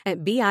wellness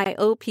at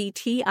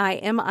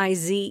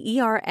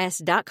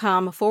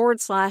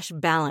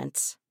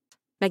bioptimizers.com/balance.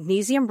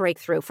 Magnesium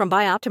Breakthrough from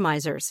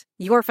Bioptimizers,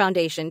 your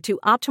foundation to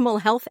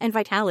optimal health and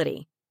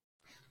vitality.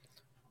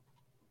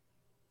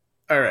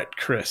 All right,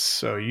 Chris.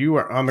 So you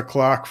are on the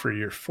clock for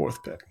your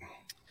 4th pick.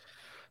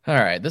 All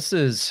right, this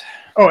is.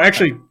 Oh,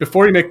 actually,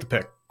 before you make the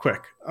pick,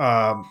 quick,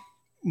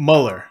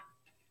 Mueller,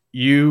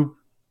 you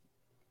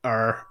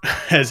are,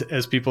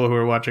 as people who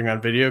are watching on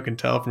video can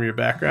tell from your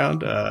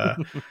background,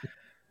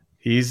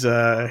 he's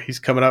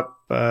coming up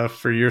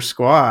for your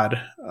squad.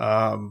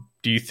 How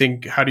do you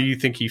think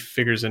he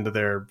figures into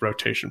their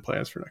rotation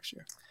plans for next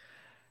year?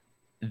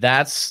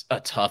 That's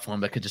a tough one,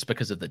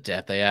 because of the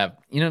depth they have.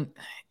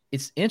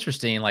 It's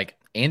interesting. Like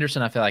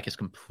Anderson, I feel like is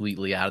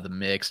completely out of the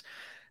mix.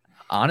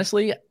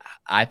 Honestly,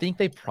 I think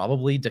they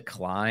probably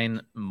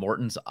decline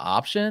Morton's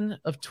option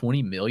of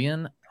 $20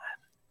 million.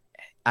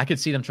 I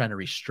could see them trying to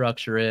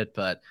restructure it,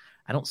 but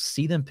I don't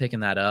see them picking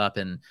that up.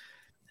 And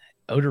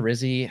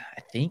Odorizzi,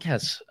 I think,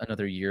 has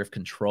another year of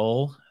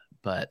control,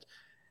 but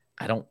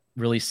I don't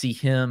really see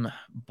him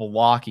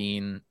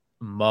blocking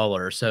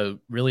Mueller. So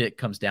really it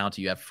comes down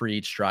to you have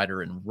Fried,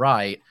 Strider, and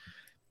Wright.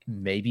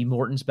 Maybe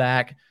Morton's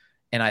back.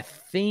 And I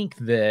think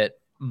that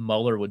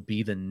Mueller would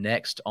be the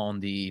next on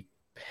the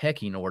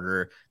pecking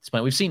order.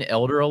 We've seen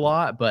Elder a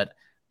lot, but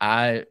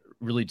I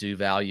really do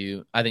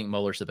I think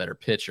Mueller's the better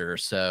pitcher.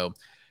 So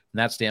from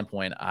that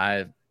standpoint,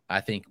 I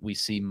think we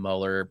see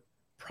Mueller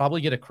probably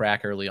get a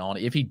crack early on.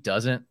 If he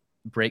doesn't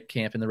break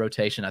camp in the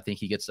rotation, I think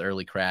he gets the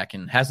early crack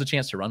and has the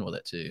chance to run with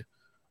it too.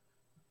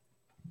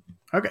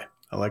 Okay.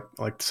 I like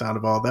the sound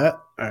of all that.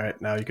 All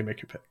right. Now you can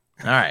make your pick.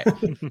 All right.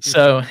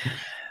 So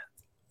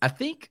I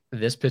think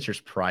this pitcher's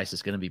price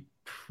is going to be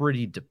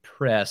pretty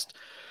depressed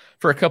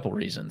for a couple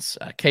reasons.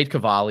 Cade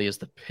Cavalli is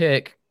the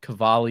pick.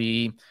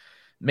 Cavalli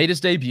made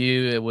his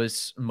debut. It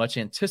was much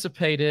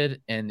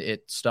anticipated, and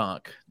it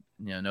stunk.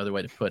 Another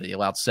way to put it. He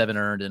allowed 7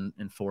 earned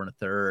in 4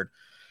 1/3.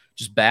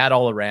 Just bad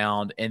all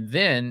around. And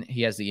then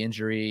he has the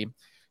injury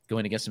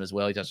going against him as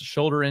well. He has a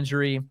shoulder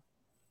injury.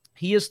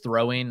 He is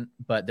throwing,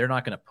 but they're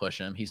not going to push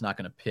him. He's not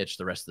going to pitch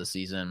the rest of the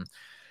season.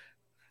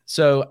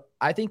 So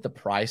I think the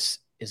price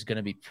is going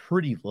to be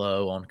pretty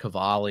low on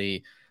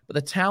Cavalli, but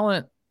the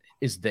talent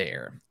is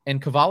there.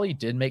 And Cavalli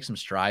did make some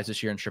strides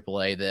this year in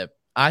AAA that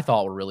I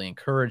thought were really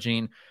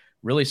encouraging.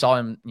 Really saw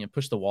him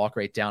push the walk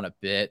rate down a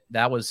bit.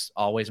 That was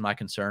always my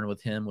concern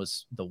with him,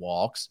 was the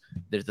walks.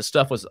 The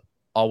stuff was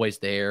always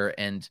there,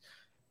 and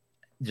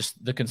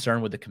just the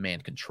concern with the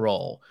command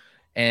control.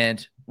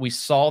 And we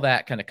saw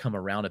that kind of come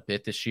around a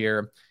bit this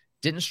year.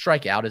 Didn't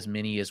strike out as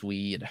many as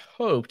we had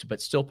hoped,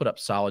 but still put up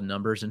solid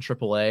numbers in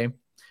AAA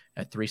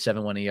at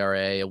 3.71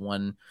 ERA, a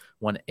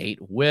 1.18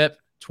 whip,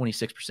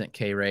 26%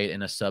 K rate,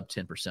 and a sub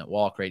 10%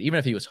 walk rate. Even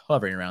if he was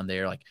hovering around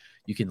there, like,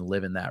 you can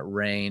live in that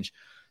range.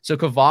 So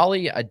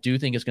Cavalli, I do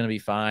think is going to be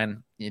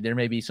fine. There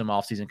may be some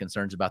offseason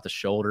concerns about the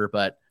shoulder,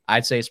 but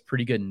I'd say it's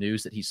pretty good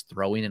news that he's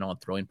throwing and on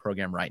throwing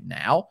program right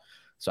now.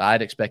 So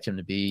I'd expect him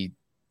to be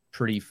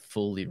pretty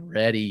fully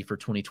ready for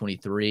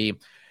 2023.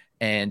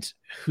 And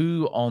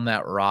who on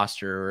that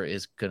roster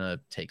is going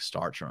to take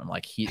starts from him?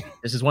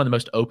 This is one of the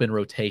most open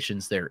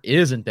rotations there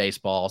is in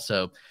baseball.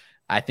 So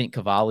I think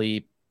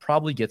Cavalli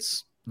probably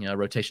gets, a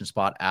rotation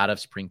spot out of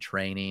spring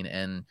training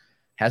and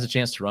has a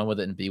chance to run with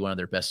it and be one of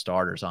their best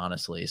starters,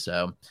 honestly.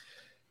 So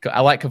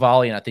I like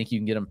Cavalli, and I think you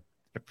can get him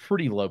a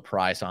pretty low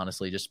price,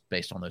 honestly, just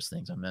based on those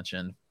things I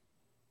mentioned.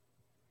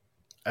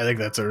 I think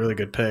that's a really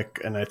good pick,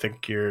 and I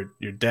think you're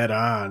dead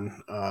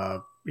on.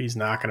 He's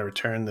not going to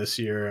return this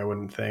year, I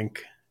wouldn't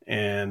think.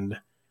 And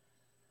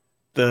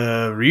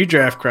the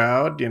redraft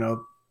crowd,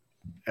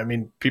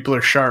 people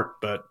are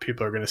sharp, but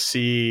people are going to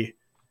see,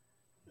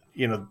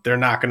 they're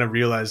not going to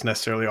realize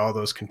necessarily all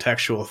those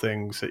contextual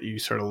things that you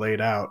sort of laid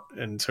out,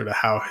 and sort of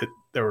how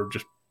there were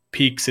just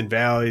peaks and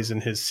valleys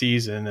in his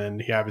season.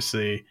 And he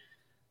obviously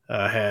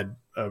had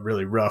a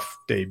really rough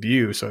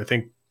debut. So I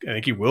think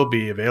he will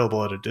be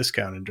available at a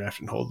discount in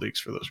draft and hold leagues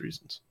for those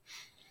reasons.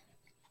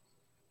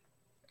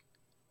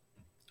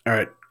 All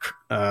right,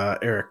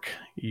 Eric,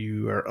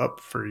 you are up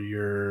for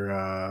your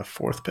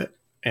 4th pick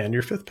and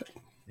your 5th pick.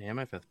 Yeah,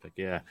 my 5th pick.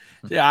 Yeah.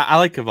 I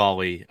like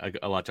Cavalli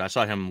a lot. I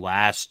saw him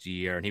last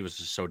year, and he was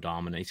just so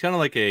dominant. He's kind of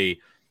like a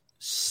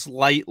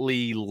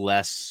slightly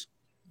less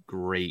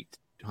great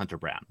Hunter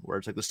Brown, where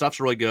it's like the stuff's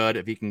really good.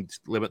 If he can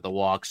limit the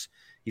walks,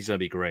 he's going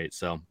to be great.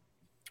 So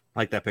I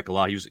like that pick a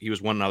lot. He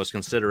was one I was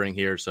considering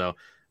here. So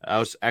I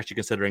was actually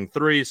considering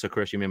 3. So,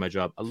 Chris, you made my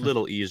job a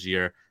little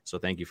easier. So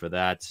thank you for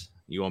that.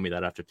 You owe me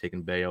that after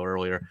taking Bayo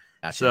earlier.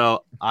 Gotcha.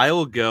 So I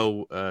will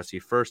go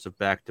first of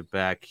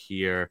back-to-back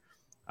here.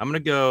 I'm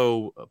going to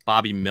go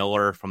Bobby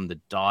Miller from the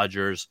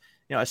Dodgers.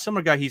 A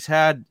similar guy. He's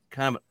had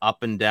kind of an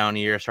up and down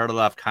year. Started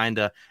off kind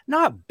of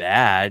not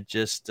bad,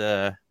 just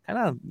kind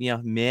of,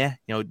 meh,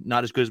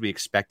 not as good as we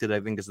expected, I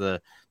think is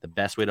the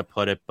best way to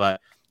put it.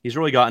 But he's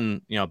really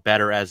gotten,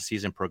 better as the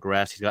season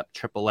progressed. He's got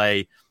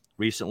AAA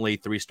recently,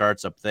 3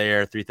 starts up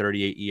there,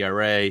 3.38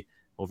 ERA,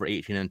 over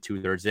 18 and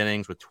 2/3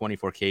 innings with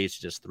 24 Ks,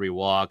 just 3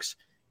 walks.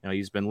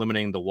 He's been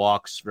limiting the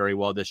walks very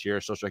well this year,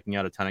 still striking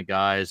out a ton of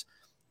guys.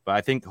 But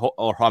I think,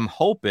 or I'm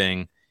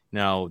hoping,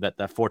 that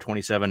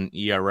 4.27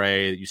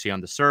 ERA that you see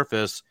on the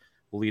surface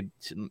will lead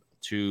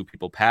to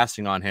people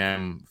passing on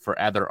him for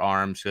other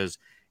arms because,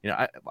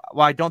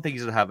 I don't think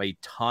he's going to have a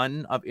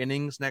ton of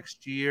innings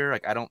next year.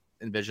 Like, I don't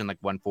envision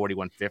 140,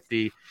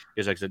 150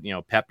 because, like I said,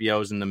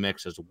 Pepio's in the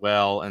mix as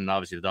well. And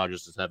obviously the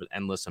Dodgers just have an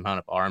endless amount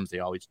of arms. They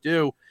always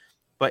do.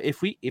 But if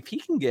he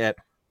can get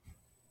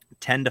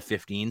 10 to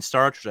 15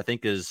 starts, which I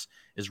think is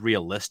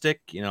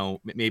realistic,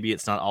 maybe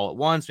it's not all at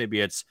once. Maybe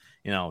it's,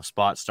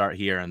 spot start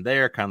here and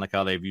there, kind of like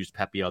how they've used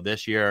Pepio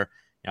this year.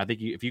 I think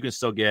if you can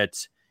still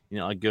get,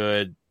 a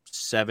good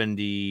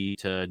 70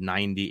 to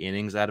 90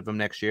 innings out of him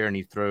next year, and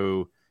he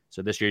threw,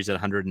 so this year he's at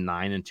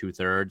 109 and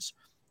 2/3.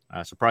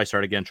 So probably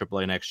start again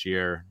AAA next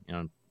year,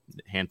 a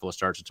handful of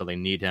starts until they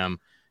need him.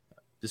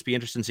 Just be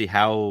interesting to see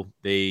how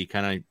they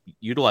kind of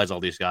utilize all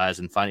these guys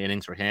and find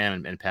innings for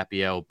him and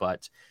Pepio.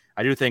 But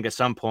I do think at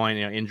some point,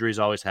 injuries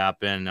always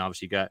happen.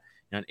 Obviously, you got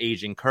an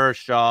aging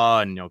Kershaw,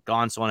 and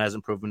Gonsolin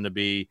hasn't proven to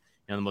be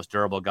the most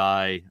durable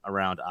guy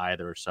around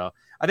either. So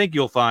I think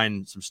you'll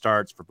find some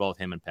starts for both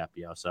him and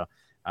Pepio. So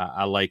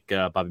I like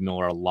Bobby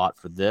Miller a lot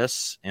for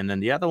this. And then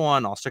the other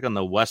one, I'll stick on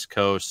the West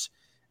Coast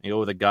and go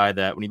with a guy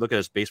that, when you look at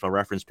his baseball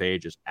reference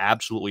page, is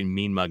absolutely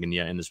mean mugging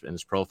you in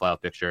this profile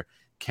picture.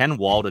 Ken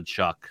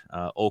Waldichuk,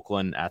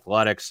 Oakland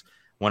Athletics,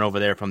 went over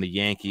there from the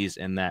Yankees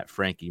in that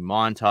Frankie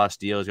Montas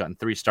deal. He's gotten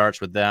 3 starts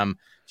with them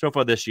so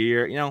far this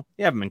year.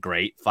 They haven't been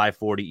great.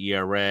 5.40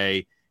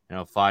 ERA,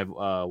 5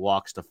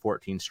 walks to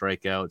 14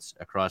 strikeouts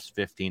across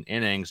 15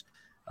 innings.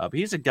 But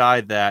he's a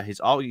guy that he's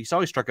always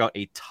struck out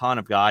a ton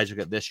of guys. Look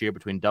at this year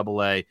between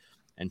AA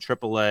and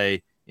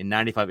AAA in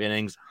 95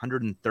 innings,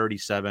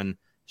 137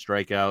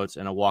 strikeouts,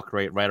 and a walk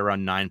rate right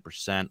around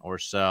 9% or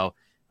so.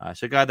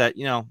 So a guy that,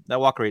 that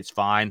walk rate's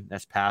fine.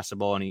 That's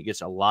passable, and he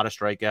gets a lot of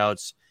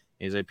strikeouts.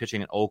 He's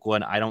pitching in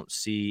Oakland. I don't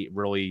see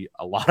really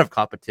a lot of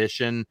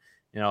competition,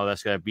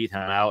 that's going to beat him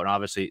out. And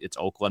obviously it's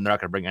Oakland. They're not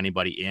going to bring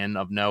anybody in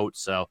of note.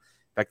 So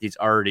in fact, he's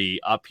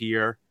already up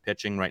here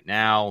pitching right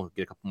now.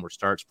 Get a couple more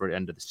starts for the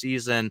end of the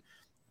season.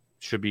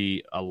 Should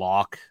be a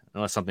lock,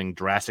 unless something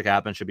drastic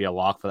happens. Should be a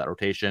lock for that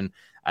rotation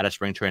out of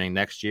spring training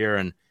next year.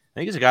 And I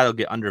think he's a guy that'll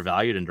get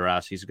undervalued in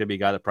drafts. He's going to be a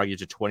guy that probably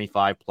gets you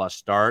 25 plus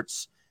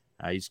starts.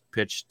 He's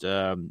pitched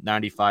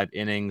 95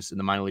 innings in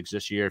the minor leagues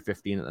this year,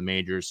 15 at the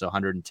majors, so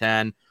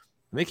 110.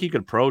 I think he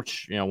could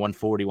approach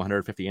 140,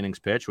 150 innings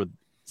pitch with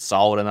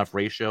solid enough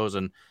ratios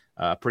and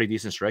a pretty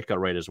decent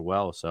strikeout rate as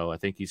well. So I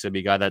think he's going to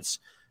be a guy that's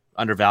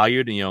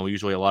undervalued, and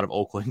usually a lot of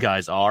Oakland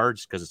guys are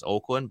just because it's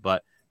Oakland,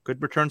 but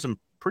could return some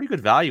pretty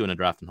good value in a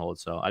draft and hold.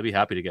 So I'd be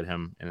happy to get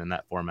him in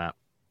that format.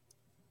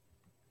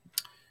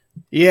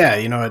 Yeah,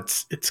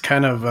 it's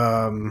kind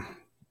of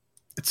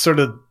it's sort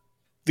of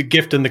the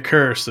gift and the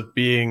curse of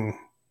being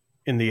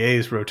in the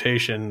A's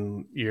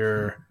rotation.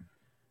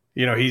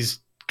 He's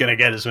gonna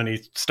get as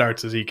many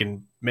starts as he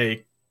can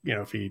make.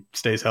 If he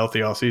stays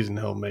healthy all season,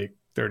 he'll make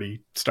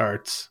 30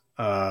 starts.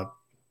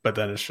 But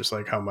then it's just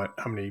like how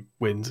many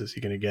wins is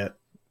he gonna get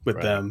with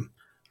them?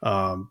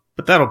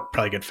 But that'll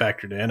probably get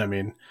factored in. I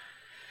mean,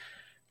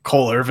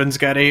 Cole Irvin's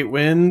got 8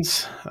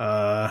 wins.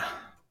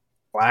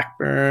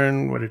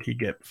 Blackburn, what did he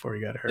get before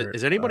he got hurt?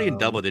 Is anybody in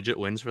double-digit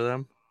wins for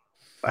them?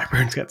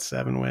 Blackburn's got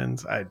 7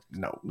 wins.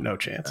 No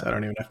chance. I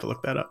don't even have to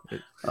look that up.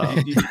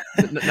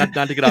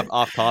 Not to get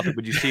off topic,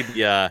 but you see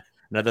the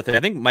another thing. I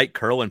think Mike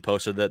Kerwin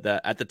posted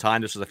that at the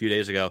time, this was a few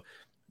days ago,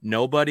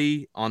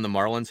 nobody on the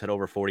Marlins had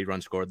over 40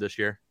 runs scored this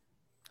year.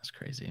 That's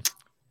crazy.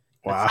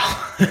 Wow.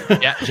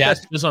 Yeah,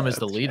 Jazz Chisholm is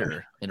the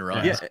leader in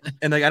runs. Yeah,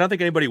 and I don't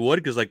think anybody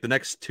would because the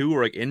next 2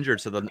 were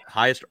injured, so the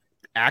highest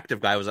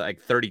active guy was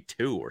at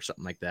 32 or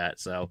something like that.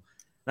 So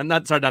I'm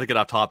not to get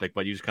off topic,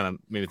 but you just kind of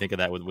made me think of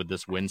that with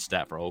this win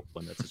stat for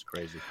Oakland. That's just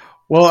crazy.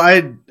 Well,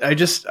 I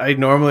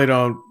normally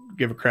don't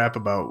give a crap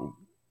about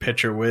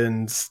pitcher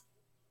wins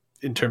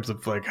in terms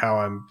of how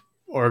I'm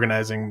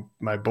organizing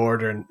my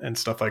board and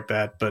stuff like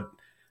that. But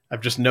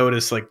I've just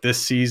noticed this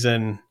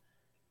season,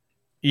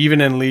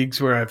 even in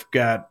leagues where I've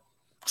got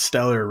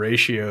stellar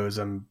ratios,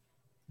 I'm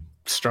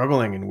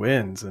struggling in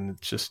wins, and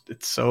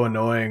it's so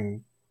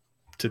annoying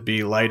to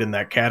be light in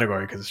that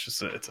category because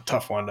it's a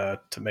tough one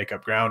to make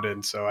up ground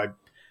in. So I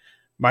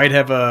might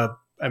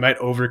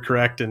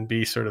overcorrect and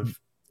be sort of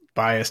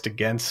biased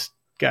against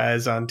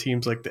guys on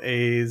teams like the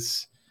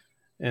A's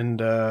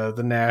and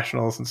the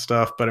Nationals and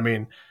stuff. But I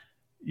mean,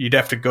 you'd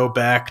have to go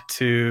back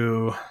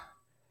to,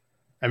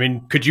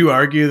 could you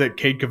argue that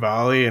Cade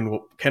Cavalli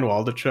and Ken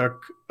Waldichuk,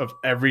 of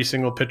every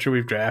single pitcher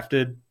we've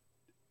drafted,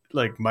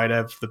 like might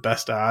have the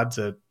best odds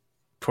at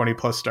 20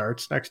 plus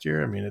starts next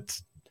year. I mean,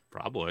 it's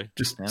probably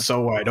just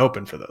so wide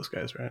open for those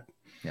guys, right?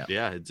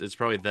 Yeah, it's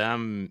probably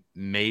them,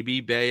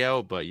 maybe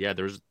Bayo, but yeah,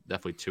 there's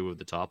definitely two of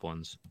the top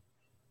ones.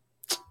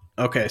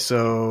 Okay,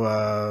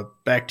 so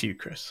back to you,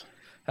 Chris.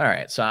 All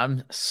right, so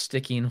I'm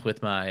sticking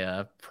with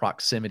my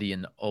proximity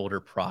and older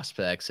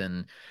prospects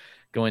and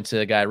going to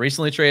a guy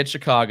recently traded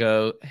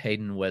Chicago,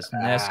 Hayden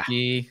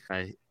Wesneski.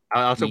 I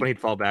was hoping he'd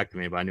fall back to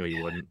me, but I knew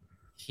he wouldn't.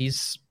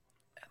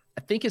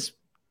 I think it's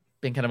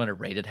been kind of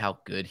underrated how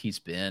good he's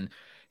been.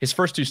 His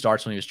first two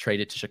starts when he was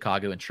traded to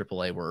Chicago in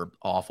AAA were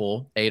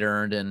awful. 8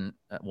 earned in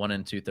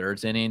 1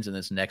 2/3 innings, and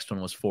this next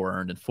one was 4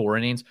 earned in 4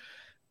 innings.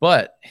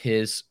 But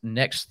his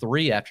next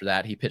 3 after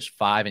that, he pitched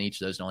 5 in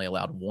each of those and only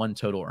allowed 1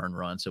 total earned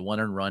run. So 1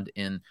 earned run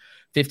in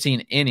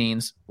 15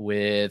 innings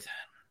with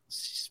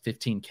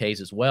 15 Ks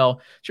as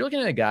well. So you're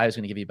looking at a guy who's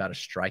going to give you about a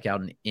strikeout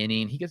an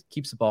inning. He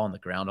keeps the ball on the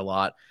ground a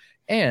lot.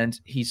 And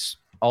he's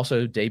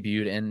also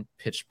debuted and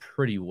pitched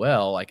pretty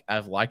well. Like,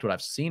 I've liked what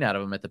I've seen out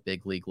of him at the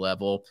big league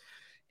level.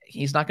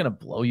 He's not going to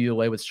blow you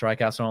away with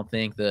strikeouts. I don't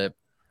think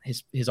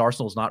his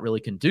arsenal is not really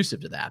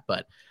conducive to that,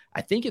 but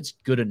I think it's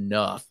good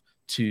enough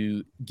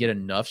to get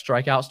enough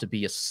strikeouts to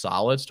be a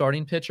solid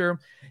starting pitcher.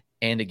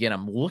 And again,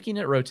 I'm looking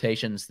at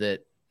rotations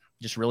that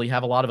just really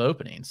have a lot of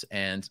openings.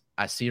 And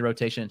I see a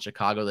rotation in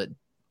Chicago that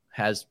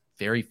has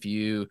very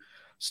few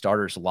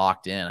starters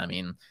locked in. I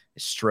mean,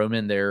 is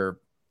Stroman their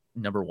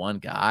number one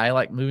guy,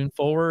 like, moving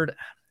forward?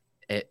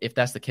 If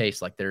that's the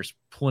case, like, there's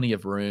plenty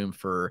of room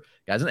for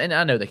guys. And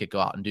I know they could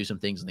go out and do some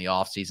things in the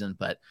offseason,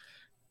 but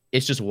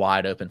it's just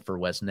wide open for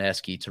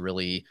Wesneski to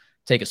really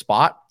take a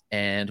spot.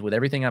 And with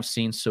everything I've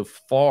seen so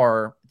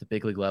far at the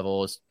big league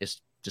level,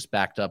 it's just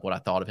backed up what I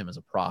thought of him as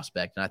a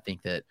prospect. And I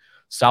think that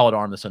solid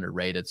arm that's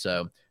underrated.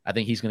 So I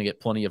think he's going to get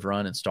plenty of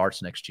run and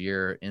starts next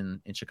year in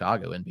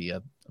Chicago and be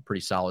a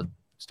pretty solid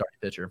starting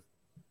pitcher.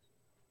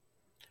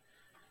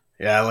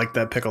 Yeah, I like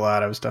that pick a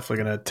lot. I was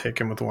definitely going to take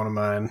him with one of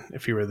mine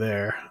if he were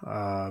there.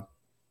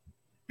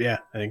 Yeah,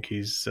 I think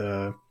he's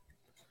I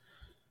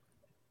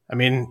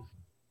mean,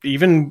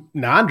 even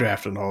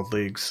non-drafted in old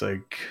leagues,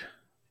 like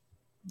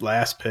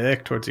last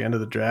pick towards the end of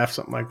the draft,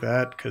 something like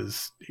that,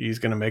 because he's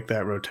going to make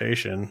that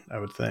rotation, I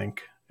would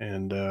think.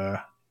 And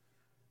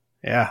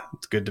yeah,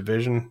 it's a good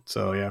division.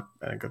 So yeah,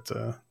 I think it's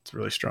a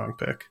really strong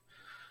pick.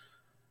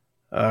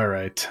 All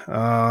right.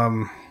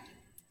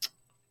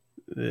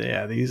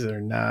 Yeah, these are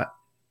not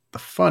the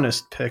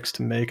funnest picks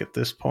to make at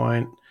this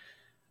point.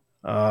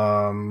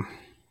 I'm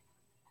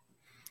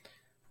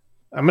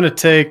going to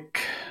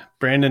take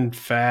Brandon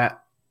Pfaadt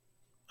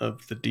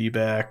of the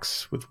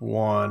D-backs with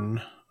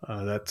 1.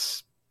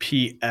 That's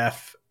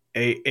Pfaadt.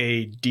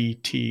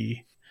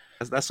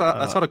 That's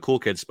how the cool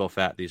kids spell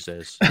fat these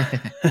days.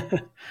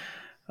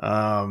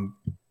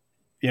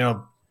 You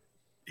know,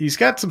 he's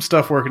got some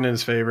stuff working in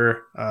his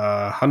favor.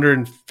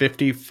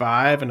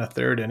 155 and a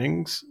third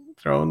innings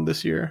thrown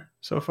this year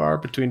so far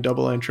between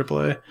AA and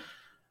AAA.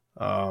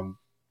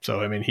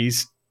 So I mean,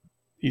 he's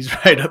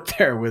right up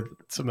there with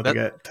some of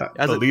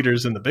the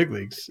leaders in the big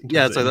leagues.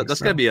 Yeah, so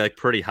that's got to be like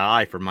pretty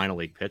high for minor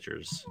league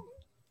pitchers.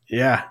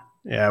 Yeah,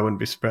 I wouldn't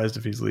be surprised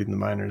if he's leading the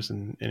minors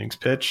in innings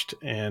pitched.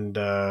 And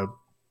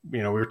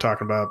we were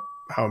talking about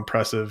how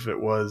impressive it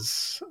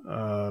was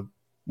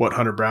what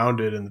Hunter Brown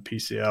did in the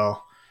PCL.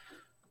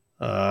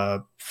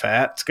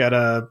 Pfaadt's got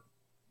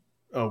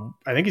I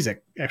think he's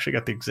actually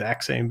got the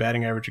exact same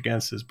batting average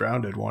against as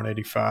Brown did,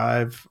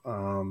 185.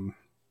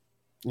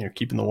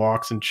 Keeping the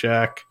walks in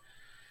check.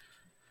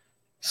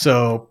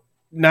 So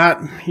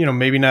not,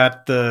 maybe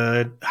not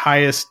the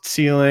highest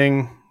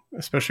ceiling,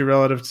 especially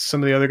relative to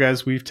some of the other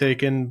guys we've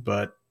taken,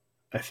 but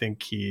I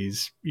think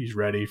he's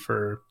ready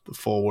for the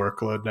full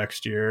workload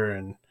next year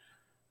and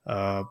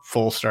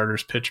full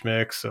starters pitch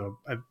mix. So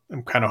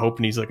I'm kind of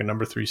hoping he's like a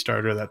number 3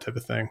 starter, that type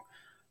of thing,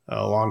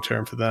 long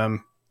term for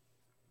them.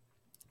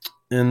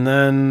 And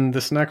then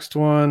this next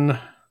one,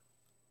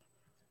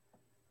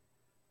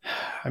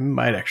 I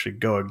might actually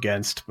go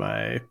against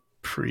my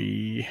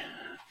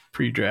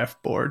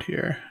pre-draft board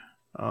here.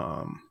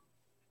 All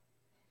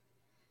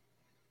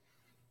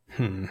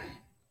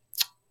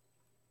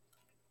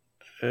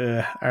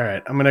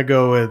right, I'm gonna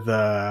go with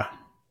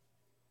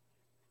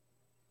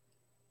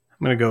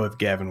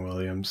Gavin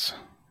Williams.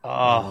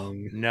 Oh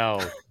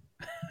no,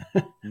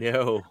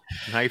 no,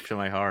 knife to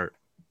my heart.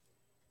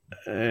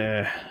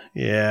 Yeah,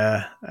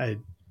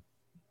 it's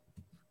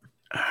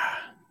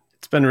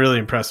been really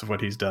impressive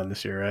what he's done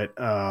this year, right?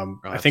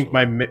 I think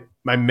my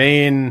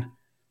main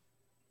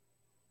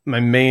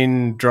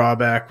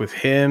drawback with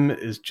him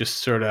is just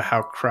sort of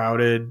how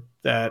crowded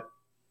that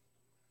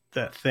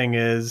thing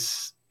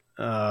is.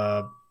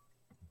 No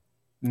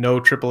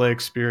AAA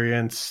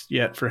experience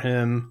yet for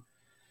him,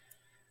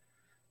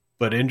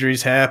 but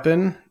injuries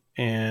happen,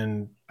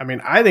 and I mean,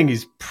 I think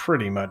he's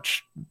pretty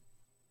much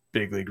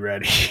big league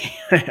ready.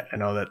 I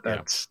know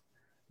that's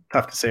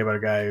tough to say about a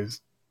guy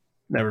who's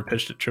never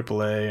pitched at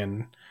AAA,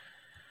 and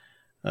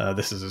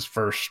this is his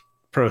first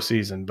pro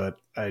season,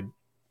 but I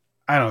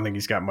don't think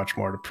he's got much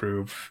more to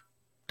prove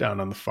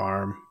down on the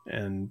farm.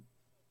 And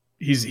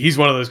he's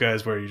one of those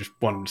guys where you just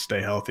want him to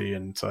stay healthy.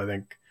 And so I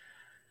think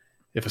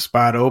if a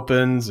spot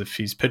opens, if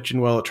he's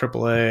pitching well at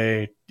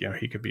AAA,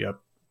 he could be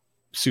up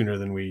sooner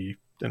than we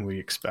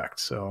expect.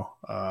 So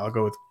I'll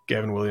go with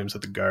Gavin Williams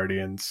at the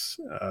Guardians.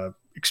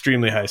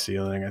 Extremely high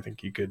ceiling. I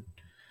think you could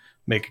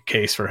make a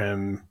case for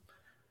him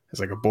as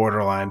like a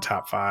borderline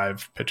top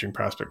 5 pitching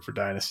prospect for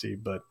Dynasty,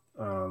 but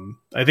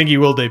I think he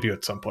will debut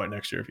at some point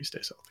next year if he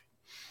stays healthy.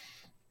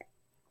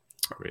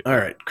 Great. All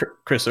right,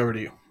 Chris, over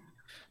to you.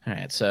 All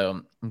right,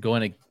 so I'm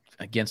going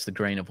against the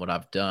grain of what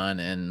I've done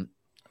and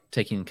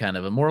taking kind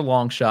of a more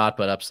long shot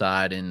but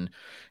upside in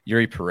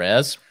Yuri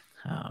Perez.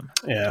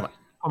 Yeah.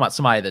 I'm about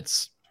somebody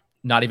that's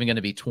not even going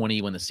to be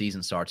 20 when the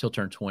season starts. He'll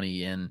turn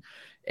 20 in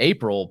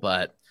April,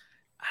 but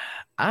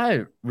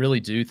I really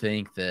do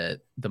think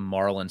that the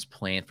Marlins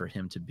plan for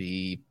him to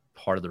be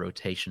part of the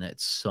rotation at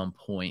some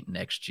point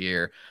next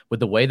year. With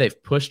the way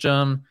they've pushed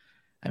him,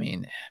 I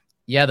mean,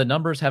 yeah, the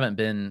numbers haven't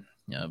been,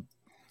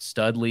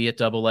 studly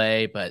at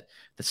AA, but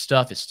the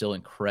stuff is still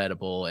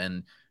incredible.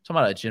 And talking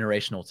about a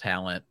generational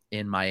talent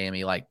in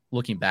Miami, like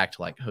looking back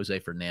to like Jose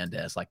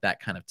Fernandez, like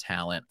that kind of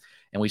talent.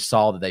 And we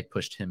saw that they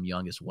pushed him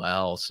young as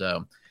well.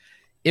 So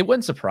it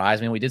wouldn't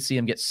surprise me. We did see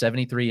him get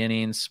 73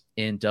 innings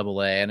in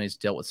AA, and he's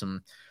dealt with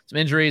some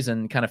injuries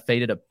and kind of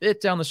faded a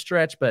bit down the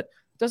stretch, but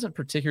it doesn't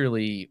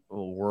particularly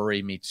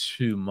worry me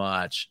too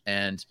much.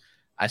 And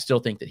I still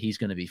think that he's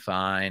going to be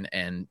fine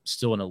and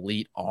still an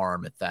elite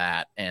arm at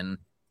that. And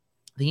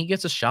I think he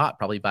gets a shot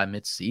probably by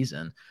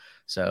mid-season.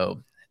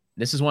 So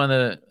this is one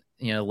of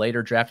the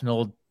later draft and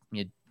old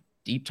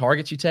deep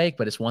targets you take,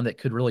 but it's one that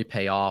could really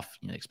pay off,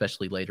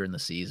 especially later in the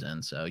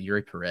season. So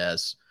Yuri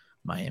Perez,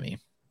 Miami.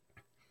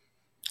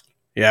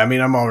 Yeah, I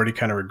mean, I'm already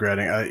kind of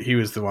regretting. He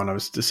was the one I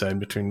was deciding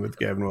between with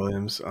Gavin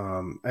Williams.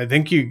 I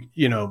think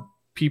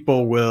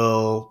people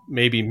will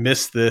maybe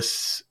miss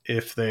this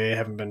if they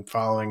haven't been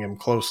following him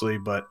closely,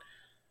 but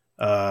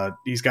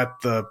he's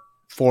got the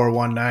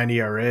 4.19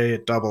 ERA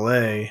at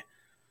AA.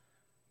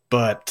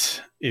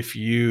 But if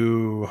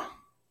you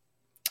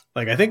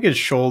I think his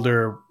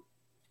shoulder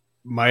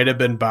might have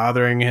been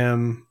bothering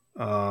him.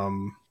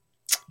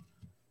 Let's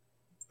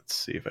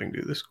see if I can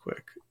do this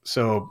quick.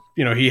 So,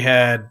 he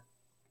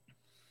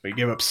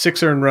gave up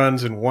 6 earned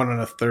runs and 1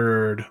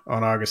 1/3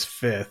 on August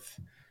 5th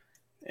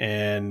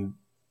and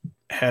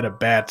had a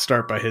bad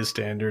start by his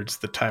standards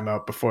the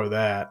timeout before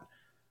that.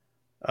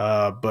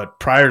 But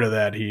prior to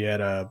that, he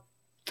had a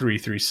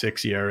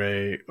 3.36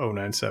 ERA,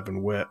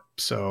 0.97 whip.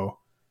 So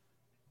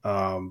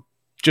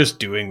just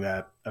doing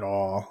that at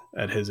all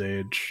at his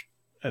age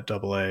at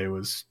AA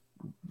was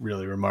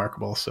really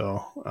remarkable.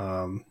 So,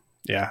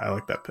 I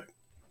like that pick.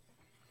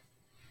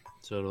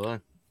 So do I.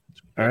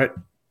 All right.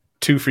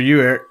 2 for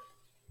you, Eric.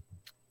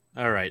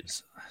 All right.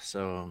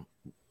 So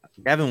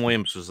Gavin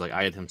Williams was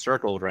I had him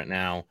circled right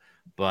now,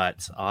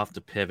 but I'll have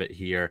to pivot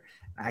here.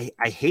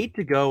 I hate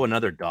to go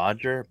another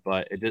Dodger,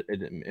 but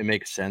it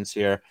makes sense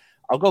here.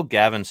 I'll go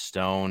Gavin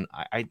Stone.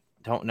 I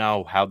don't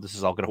know how this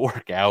is all going to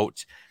work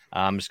out.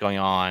 I'm just going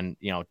on,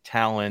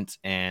 talent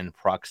and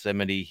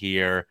proximity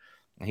here.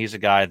 And he's a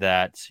guy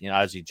that,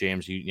 obviously,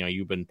 James,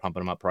 you've been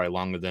pumping him up probably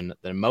longer than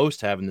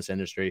most have in this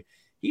industry.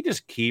 He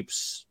just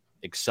keeps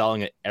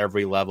excelling at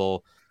every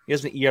level. He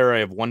has an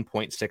ERA of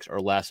 1.6 or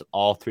less at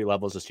all 3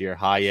 levels this year.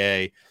 High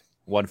A,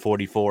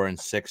 144 in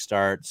 6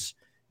 starts.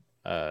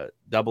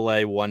 Double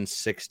A,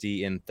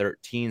 160 in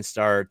 13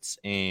 starts.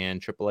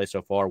 And Triple A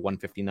so far,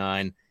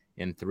 159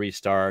 in 3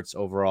 starts.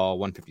 Overall,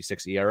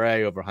 156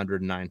 ERA, over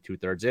 109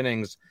 2/3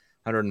 innings,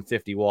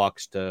 150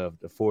 walks to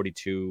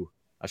 42.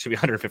 Should be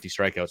 150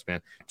 strikeouts,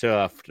 man,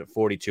 to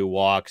 42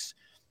 walks.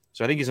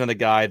 So I think he's another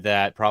guy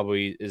that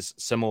probably is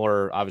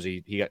similar.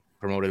 Obviously, he got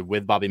promoted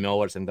with Bobby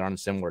Miller, so they're on a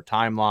similar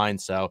timeline.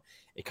 So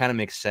it kind of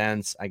makes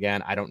sense.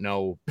 Again, I don't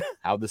know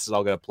how this is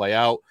all going to play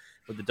out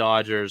with the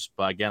Dodgers.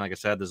 But again, like I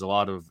said, there's a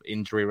lot of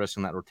injury risk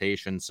in that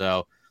rotation.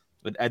 So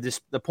but at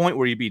the point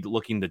where you'd be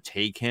looking to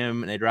take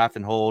him in a draft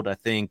and hold, I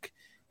think,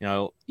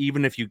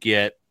 even if you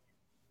get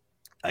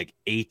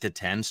 8 to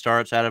 10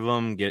 starts out of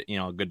him, get,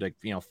 a good,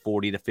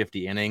 40 to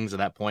 50 innings at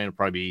that point, it'll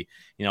probably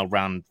be,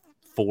 around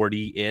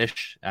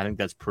 40-ish. I think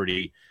that's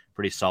pretty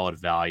solid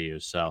value.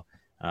 So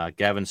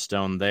Gavin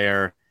Stone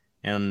there.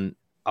 And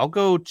I'll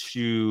go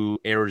to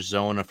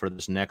Arizona for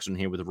this next one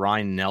here with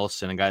Ryan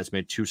Nelson, a guy that's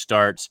made 2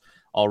 starts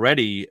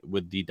already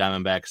with the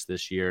Diamondbacks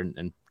this year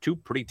and 2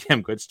 pretty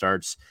damn good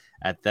starts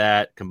at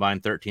that.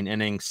 Combined 13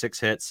 innings, 6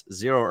 hits,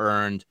 0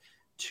 earned,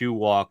 2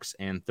 walks,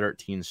 and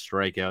 13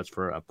 strikeouts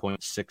for a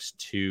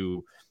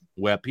 .62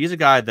 whip. He's a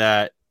guy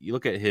that you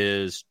look at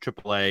his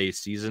AAA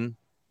season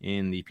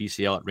in the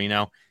PCL at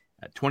Reno,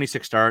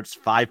 26 starts,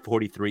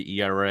 5.43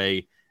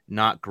 ERA,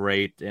 not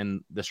great.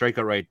 And the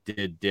strikeout rate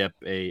did dip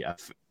a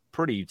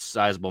pretty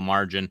sizable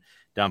margin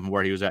down from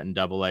where he was at in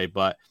AA.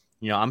 But,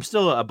 I'm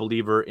still a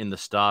believer in the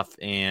stuff.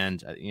 And,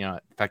 the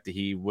fact that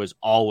he was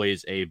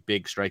always a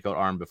big strikeout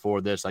arm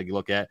before this. Like you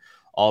look at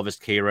all of his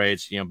K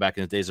rates, back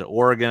in the days at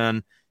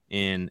Oregon,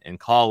 in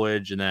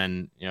college, and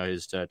then,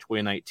 his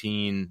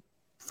 2019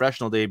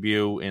 professional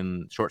debut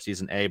in short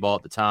season A ball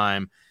at the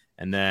time.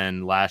 And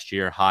then last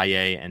year, high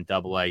A and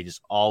double A, he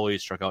just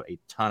always struck out a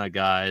ton of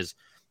guys.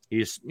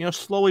 He's,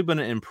 slowly been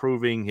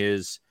improving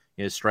his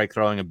strike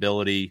throwing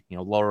ability,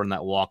 lowering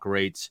that walk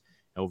rates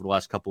over the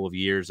last couple of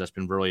years. That's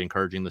been really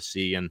encouraging to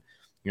see. And,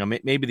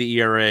 maybe the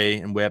ERA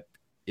and whip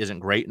isn't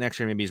great next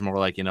year. Maybe he's more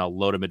like,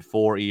 low to mid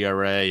 4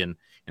 ERA and,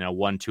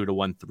 1.2 to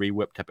 1.3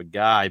 whip type of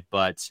guy.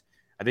 But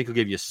I think he'll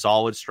give you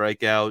solid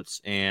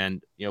strikeouts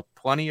and,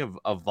 plenty of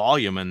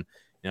volume. And,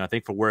 I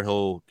think for where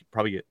he'll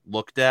probably get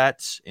looked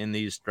at in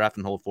these draft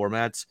and hold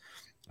formats,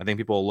 I think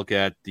people will look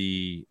at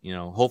the,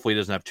 hopefully he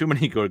doesn't have too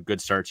many good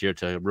starts here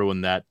to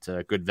ruin that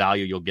good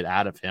value you'll get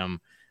out of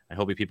him. I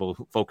hope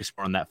people focus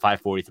more on that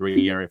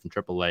 5.43 ERA from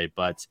AAA,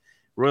 but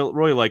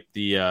really like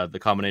the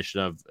combination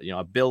of,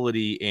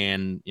 ability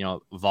and,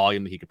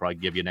 volume that he could probably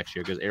give you next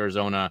year, because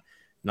Arizona,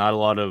 not a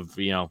lot of,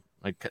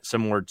 like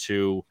similar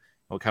to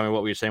kind of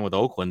what we were saying with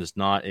Oakland, is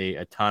not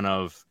a ton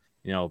of,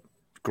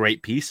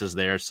 great pieces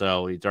there.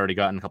 So he's already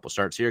gotten a couple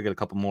starts here, get a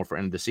couple more for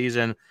end of the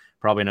season.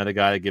 Probably another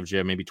guy that gives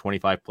you maybe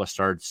 25 plus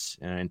starts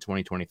in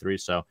 2023.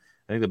 So I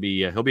think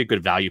he'll be a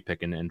good value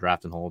pick in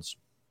draft and holds.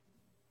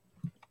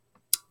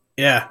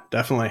 Yeah,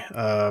 definitely.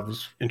 I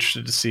was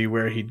interested to see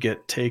where he'd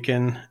get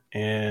taken.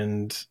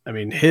 And I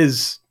mean,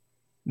 his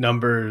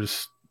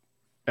numbers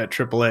at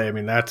AAA, I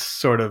mean, that's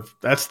the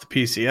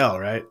PCL,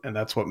 right? And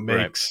that's what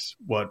makes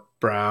what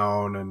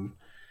Brown and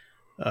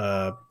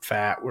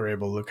Fat were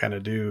able to kind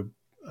of do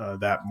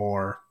that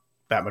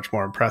much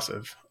more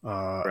impressive.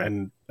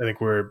 And I think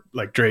we're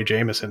like Dre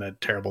Jameson had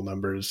terrible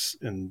numbers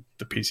in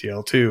the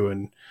PCL too.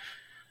 And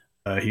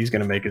he's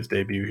going to make his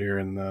debut here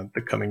in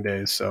the coming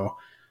days. So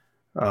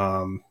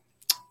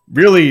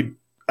really,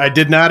 I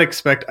did not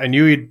expect, I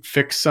knew he'd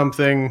fix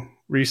something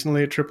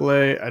recently at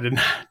AAA. I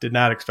did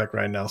not expect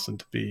Ryan Nelson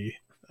to be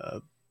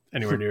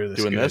anywhere near this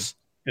doing good this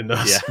in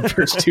those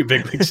first two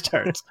big league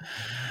starts.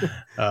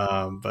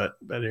 But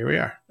here we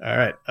are. All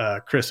right.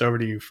 Chris, over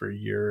to you for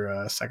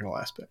your second to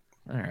last pick.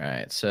 All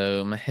right.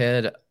 So I'm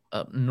head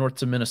up north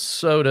to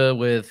Minnesota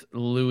with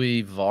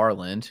Louis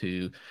Varland,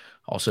 who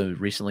also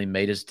recently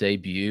made his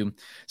debut.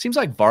 Seems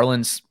like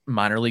Varland's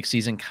minor league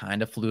season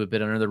kind of flew a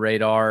bit under the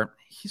radar.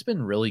 He's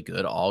been really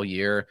good all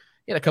year.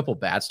 He had a couple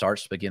bad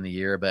starts to begin the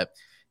year, but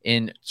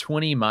in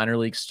 20 minor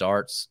league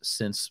starts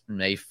since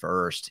May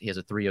 1st, he has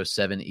a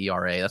 3.07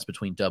 ERA. That's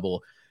between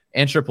double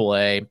and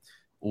AAA,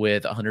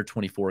 with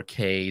 124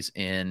 Ks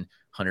in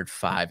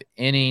 105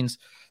 innings.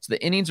 So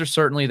the innings are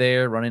certainly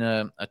there, running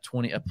a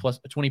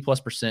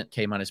 20+%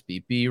 K minus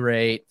BB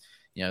rate,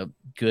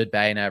 good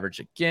batting average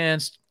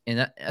against. And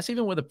that's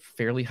even with a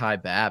fairly high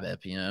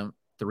BABIP,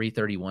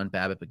 331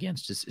 BABIP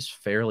against is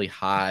fairly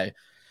high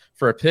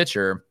for a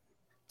pitcher.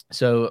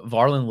 So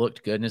Varland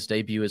looked good in his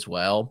debut as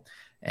well.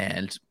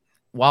 And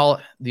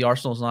while the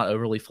arsenal's not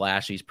overly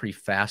flashy, he's pretty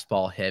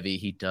fastball heavy.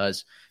 He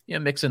does,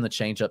 mix in the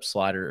changeup,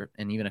 slider,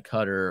 and even a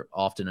cutter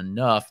often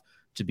enough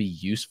to be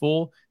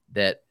useful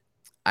that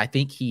I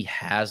think he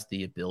has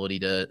the ability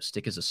to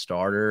stick as a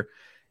starter.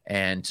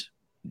 And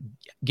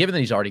given that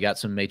he's already got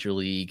some major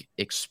league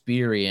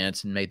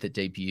experience and made the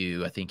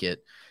debut, I think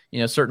it,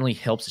 certainly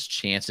helps his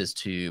chances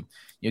to,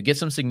 get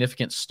some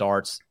significant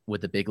starts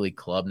with the big league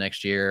club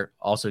next year.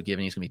 Also,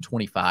 given he's going to be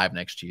 25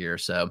 next year.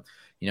 So,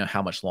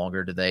 how much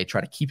longer do they try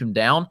to keep him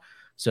down?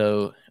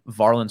 So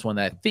Varland's one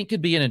that I think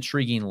could be an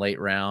intriguing late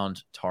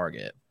round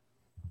target.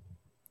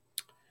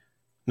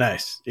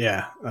 Nice.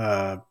 Yeah.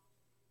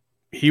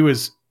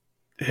 His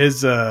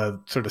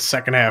sort of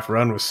second half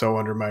run was so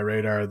under my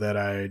radar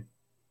that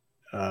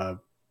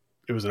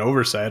it was an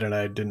oversight and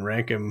I didn't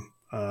rank him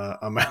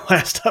on my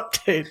last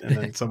update. And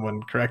then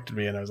someone corrected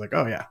me and I was like,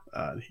 oh yeah,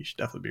 he should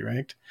definitely be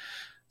ranked.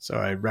 So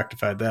I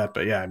rectified that.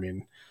 But yeah, I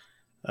mean,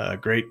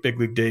 great big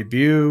league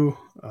debut.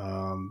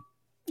 I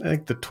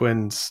think the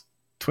Twins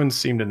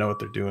seem to know what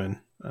they're doing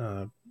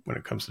when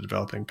it comes to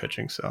developing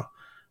pitching. So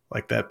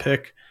like that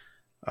pick.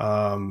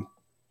 All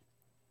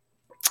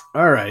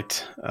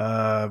right.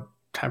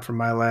 Time for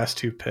my last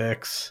two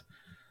picks.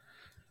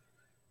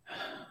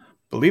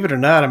 Believe it or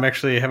not, I'm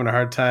actually having a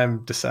hard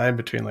time deciding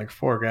between like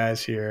four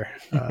guys here.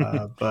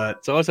 But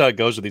it's always how it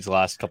goes with these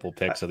last couple of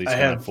picks of these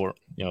kind of four,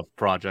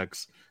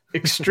 projects.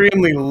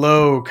 Extremely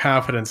low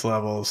confidence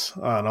levels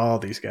on all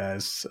these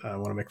guys. I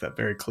want to make that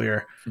very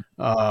clear.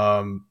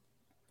 All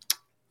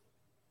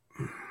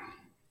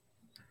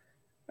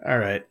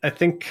right. I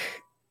think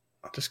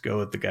I'll just go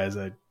with the guys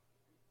I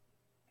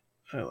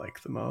like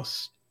the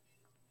most.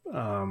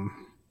 All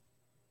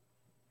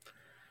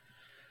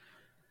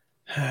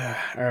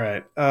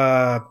right.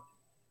 Gosh,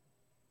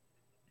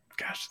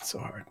 it's so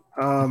hard.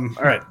 All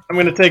right. I'm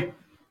gonna take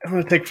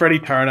Freddie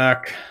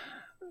Tarnok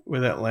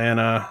with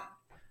Atlanta,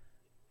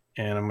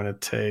 and I'm gonna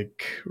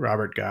take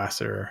Robert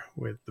Gasser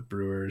with the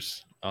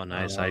Brewers. Oh,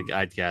 nice.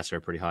 I'd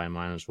Gasser pretty high in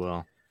mine as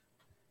well.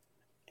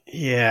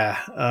 Yeah.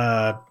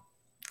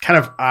 Kind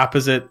of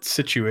opposite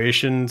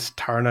situations.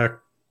 Tarnok,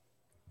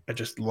 I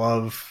just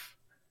love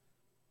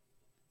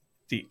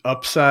the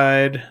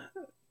upside.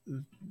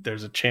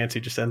 There's a chance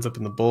he just ends up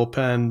in the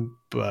bullpen,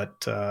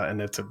 but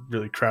and it's a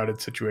really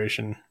crowded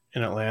situation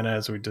in Atlanta,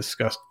 as we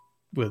discussed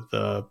with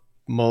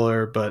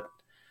Muller, but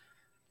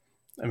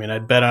I mean,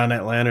 I'd bet on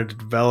Atlanta to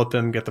develop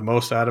him, get the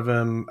most out of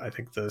him. I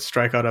think the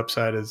strikeout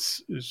upside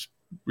is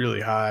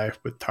really high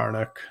with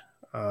Tarnok.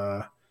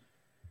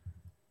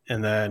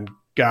 And then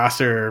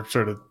Gosser,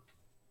 sort of,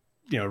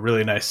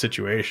 really nice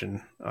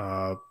situation.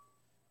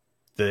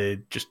 They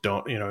just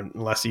don't,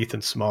 unless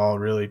Ethan Small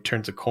really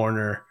turns a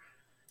corner,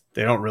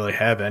 they don't really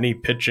have any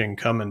pitching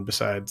coming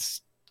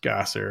besides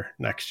Gosser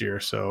next year.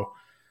 So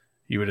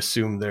you would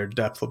assume their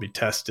depth will be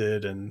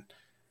tested, and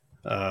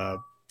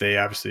they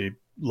obviously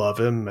love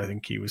him. I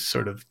think he was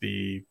sort of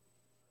the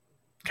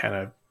kind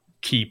of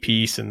key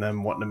piece in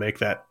them wanting to make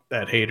that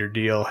Hader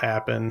deal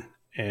happen,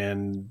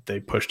 and they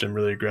pushed him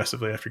really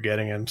aggressively after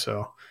getting him.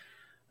 So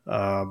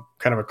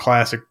kind of a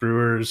classic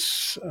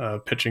Brewers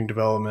pitching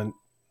development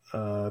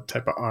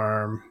type of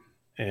arm,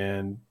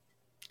 and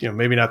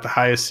maybe not the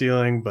highest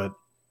ceiling, but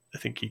I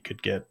think he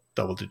could get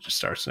double-digit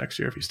starts next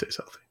year if he stays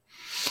healthy.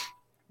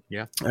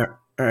 Yeah. All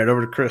right,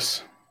 over to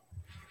Chris.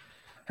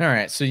 All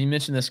right, so you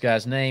mentioned this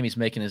guy's name. He's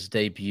making his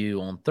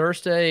debut on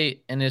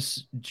Thursday, and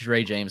it's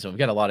Drey Jameson. We've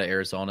got a lot of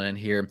Arizona in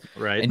here.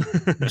 Right.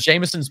 And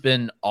Jameson's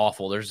been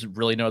awful. There's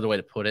really no other way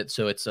to put it.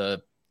 So it's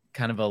a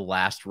kind of a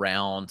last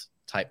round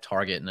type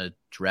target in a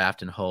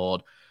draft and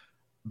hold,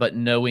 but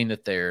knowing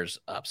that there's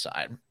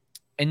upside.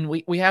 And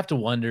we have to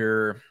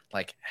wonder,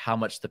 like, how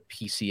much the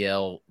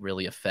PCL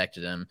really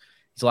affected him.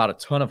 He's allowed a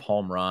ton of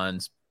home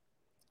runs.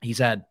 He's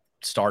had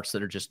starts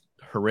that are just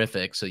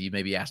horrific. So you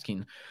may be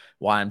asking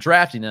why I'm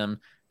drafting him.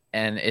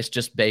 And it's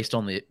just based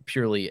on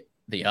purely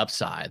the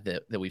upside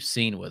that we've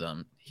seen with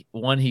him.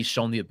 One, he's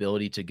shown the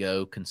ability to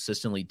go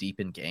consistently deep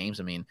in games.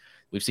 I mean,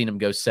 we've seen him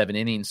go 7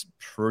 innings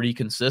pretty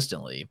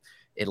consistently,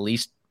 at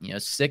least,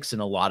 6 in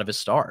a lot of his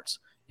starts.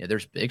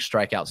 There's big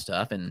strikeout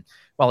stuff. And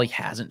while he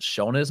hasn't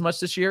shown it as much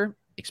this year,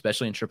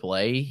 especially in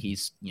AAA,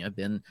 he's,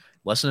 been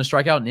less than a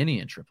strikeout in inning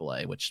in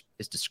AAA, which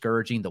is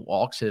discouraging. The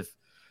walks have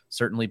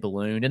certainly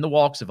ballooned, and the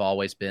walks have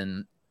always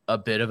been a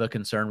bit of a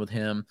concern with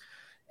him.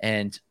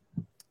 And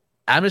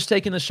I'm just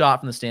taking the shot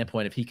from the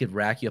standpoint if he could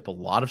rack you up a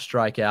lot of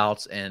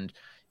strikeouts, and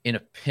in a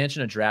pinch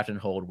in a draft and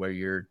hold where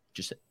you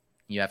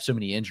have so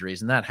many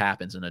injuries, and that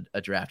happens in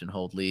a draft and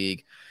hold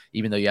league.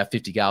 Even though you have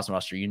 50 guys on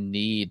roster, you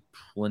need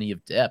plenty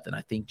of depth. And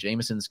I think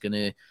Jameson's going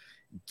to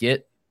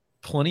get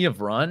plenty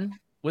of run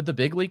with the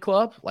big league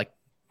club. Like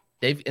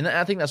and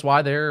I think that's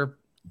why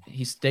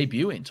he's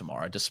debuting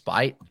tomorrow,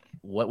 despite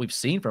what we've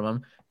seen from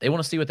him. They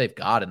want to see what they've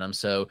got in him.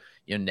 So,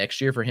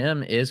 next year for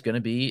him is going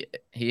to be,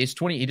 he's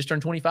 20, he just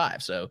turned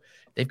 25. So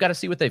they've got to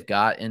see what they've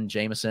got in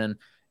Jameson.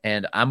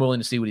 And I'm willing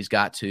to see what he's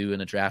got to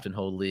in a draft and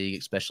hold league,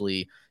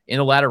 especially in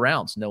the latter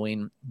rounds,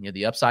 knowing,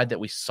 the upside that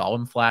we saw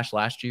him flash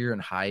last year in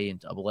high A and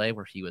Double A,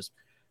 where he was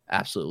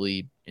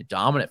absolutely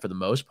dominant for the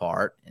most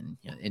part. And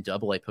in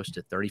Double A pushed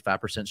a 35%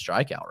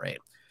 strikeout rate.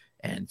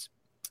 And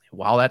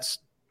while that's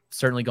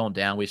certainly going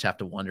down, we just have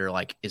to wonder,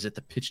 like, is it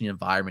the pitching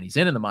environment he's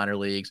in the minor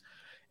leagues?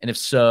 And if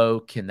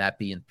so, can that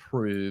be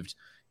improved?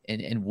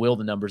 And will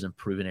the numbers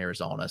improve in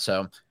Arizona?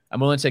 So I'm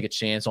willing to take a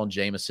chance on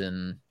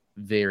Jameson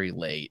very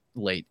late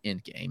in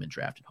game and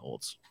draft and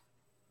holds.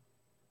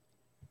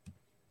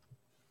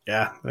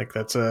 Yeah, I think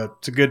it's a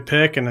good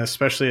pick, and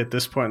especially at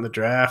this point in the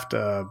draft.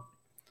 I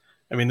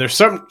mean, there's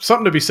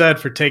something to be said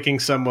for taking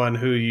someone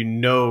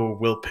who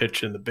will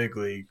pitch in the big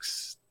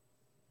leagues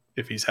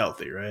if he's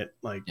healthy, right?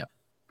 Like, yep.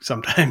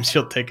 Sometimes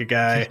you'll take a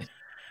guy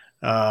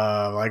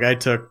like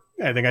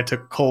I think I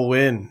took Cole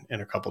Winn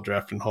in a couple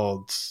draft and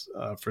holds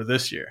for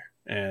this year,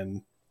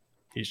 and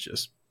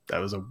that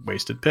was a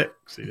wasted pick.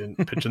 So he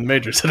didn't pitch in the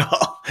majors at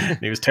all. And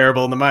he was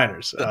terrible in the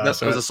minors. That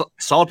was a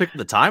solid pick at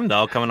the time,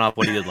 though, coming off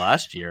what he did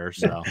last year.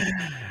 So,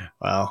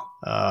 well,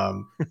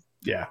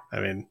 yeah. I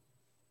mean,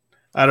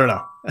 I don't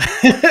know.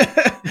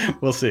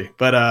 We'll see.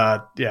 But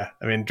yeah,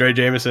 I mean, Drey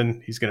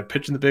Jameson, he's going to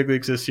pitch in the big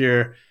leagues this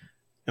year.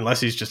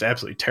 Unless he's just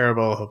absolutely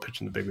terrible, he'll pitch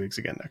in the big leagues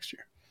again next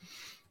year.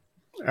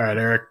 All right,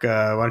 Eric,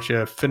 why don't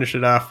you finish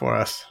it off for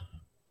us?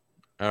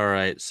 All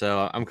right,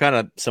 so I'm kind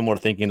of similar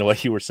thinking to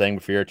what you were saying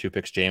before your 2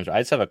 picks, James. I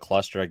just have a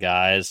cluster of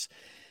guys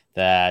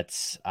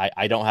that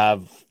I don't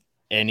have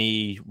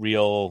any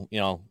real,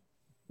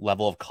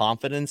 level of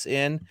confidence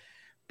in,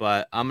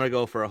 but I'm going to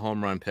go for a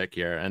home run pick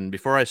here. And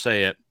before I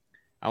say it,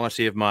 I want to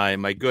see if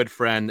my good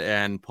friend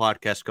and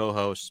podcast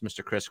co-host,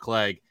 Mr. Chris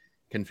Clegg,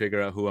 can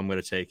figure out who I'm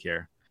going to take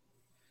here.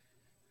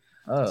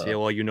 Oh. See how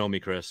well you know me,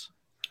 Chris.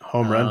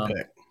 Home run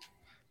pick.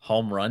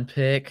 Home run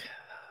pick.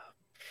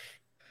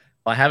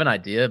 Well, I have an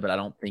idea, but I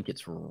don't think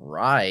it's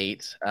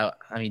right. I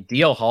mean,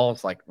 DL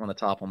Hall's like on the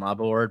top on my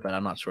board, but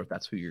I'm not sure if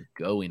that's who you're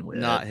going with.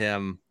 Not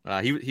him.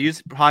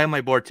 He's high on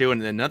my board too.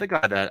 And another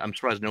guy that I'm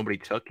surprised nobody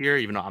took here,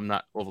 even though I'm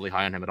not overly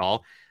high on him at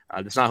all.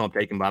 That's not who I'm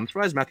taking, but I'm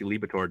surprised Matthew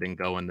Liberatore didn't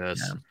go in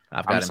this. Yeah,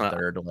 I've got him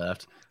third to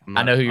left.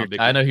 I know who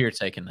you're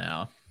taking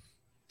now.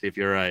 See if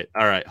you're right.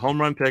 All right,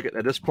 home run pick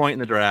at this point in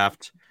the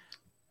draft.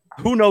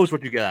 Who knows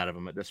what you get out of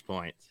him at this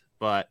point?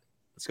 But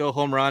let's go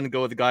home run.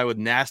 Go with the guy with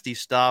nasty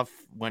stuff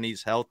when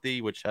he's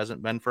healthy, which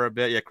hasn't been for a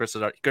bit. Yeah, Chris,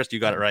 you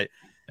got it right.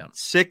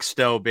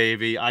 Sixto,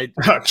 baby.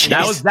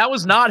 That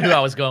was not who I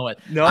was going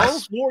with. No, I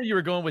swore you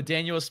were going with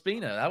Daniel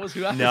Espina. That was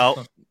who I was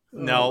going.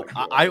 No.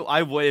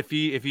 I would if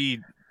he.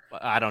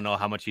 I don't know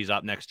how much he's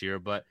up next year,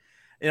 but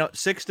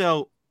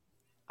Sixto.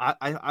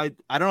 I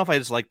don't know if I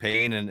just like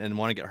pain and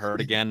want to get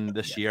hurt again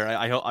this year.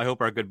 I hope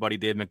our good buddy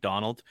Dave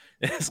McDonald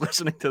is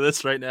listening to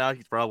this right now.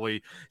 He's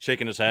probably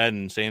shaking his head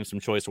and saying some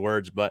choice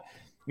words, but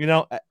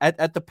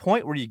at the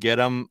point where you get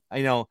him,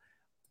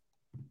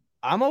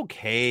 I'm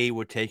okay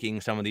with taking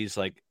some of these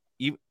like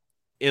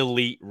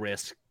elite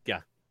risk.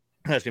 Yeah,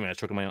 excuse me, I was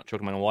choking my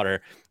own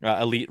water.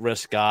 Elite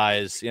risk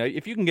guys.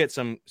 If you can get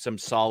some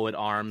solid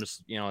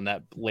arms, in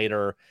that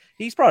later,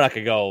 he's probably not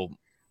gonna go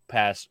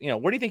past. Where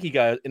do you think he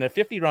got in a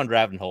 50-round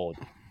draft and hold?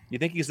 You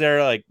think he's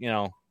there like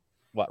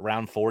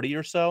round 40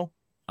 or so?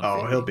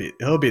 Oh,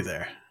 he'll be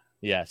there.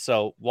 Yeah.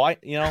 So why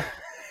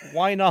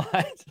why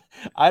not?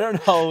 I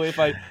don't know if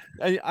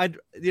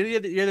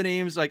the other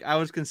names like I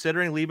was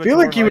considering Liba. I feel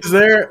like he was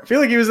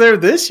there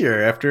this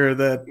year after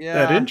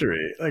that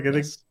injury. Like I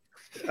think.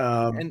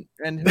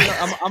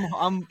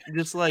 I'm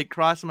just like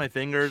crossing my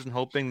fingers and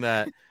hoping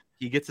that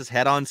he gets his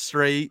head on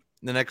straight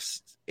the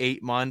next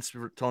 8 months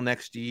till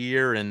next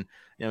year, and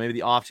maybe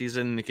the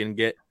offseason can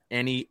get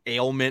any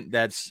ailment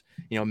that's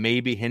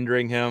maybe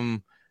hindering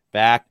him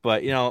back.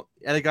 But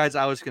other guys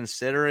I was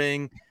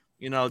considering,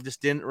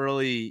 just didn't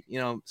really,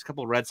 a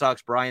couple of Red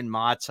Sox, Brian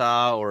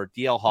Mata or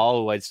DL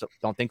Hall, who I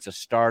don't think's a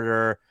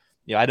starter.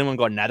 I didn't want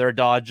to go another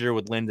Dodger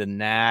with Lyndon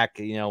Knack,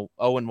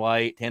 Owen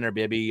White, Tanner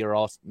Bibby, or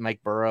all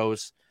Mike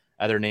Burrows,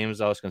 other names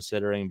I was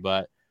considering.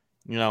 But,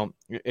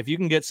 if you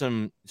can get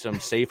some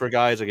safer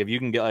guys, like if you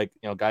can get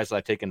guys that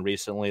I've taken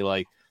recently,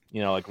 like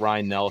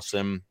Ryan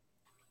Nelson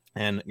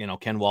and,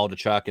 Ken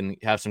Waldichuk, and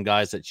have some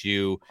guys that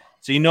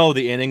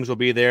the innings will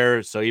be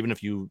there. So even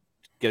if you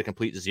get a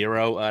complete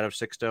 0 out of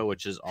Sixto,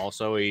 which is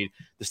also a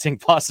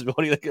distinct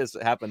possibility that has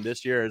happened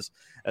this year,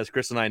 as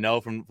Chris and I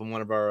know from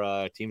one of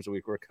our teams that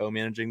we were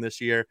co-managing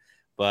this year.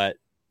 But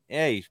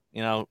hey,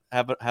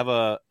 have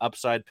a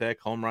upside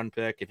pick, home run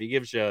pick. If he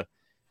gives you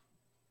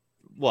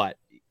what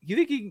you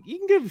think you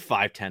can give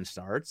 5-10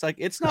 starts, like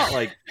it's not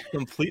like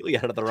completely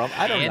out of the realm.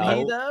 I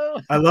don't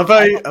know. I love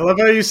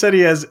how you said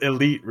he has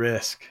elite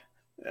risk.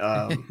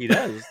 He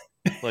does.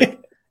 Like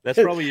that's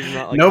probably even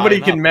not like nobody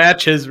can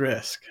match his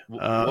risk.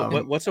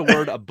 What's a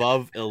word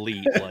above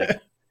elite? Like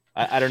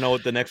I don't know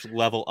what the next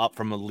level up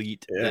from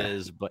elite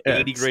is, but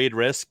 80 grade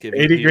risk.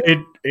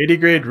 80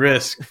 grade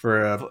risk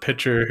for a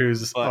pitcher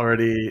who's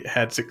already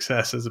had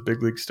success as a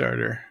big league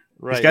starter.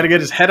 Right. He's got to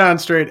get his head on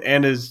straight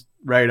and his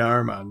right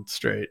arm on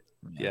straight.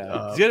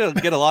 Yeah, he's gonna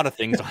get a lot of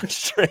things on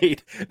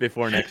straight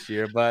before next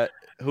year, but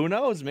who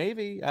knows?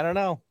 Maybe, I don't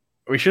know.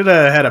 We should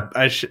have had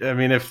I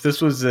mean, if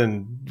this was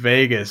in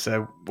Vegas,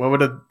 what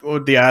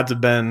would the odds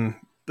have been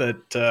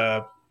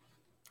that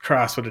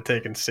Cross would have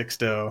taken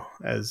Sixto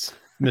as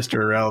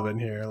Mr. Irrelevant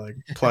here, like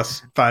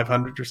plus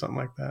 500 or something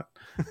like that?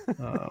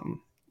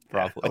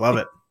 Probably.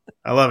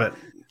 I love it.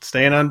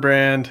 Staying on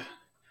brand,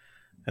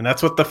 and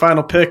that's what the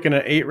final pick in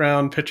an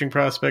 8-round pitching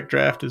prospect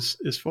draft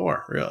is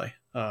for, really,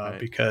 right.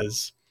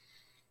 Because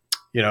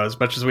as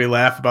much as we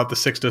laugh about the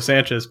Sixto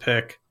Sanchez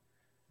pick,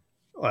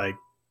 like,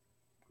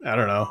 I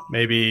don't know,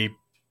 maybe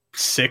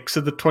 6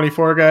 of the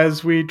 24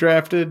 guys we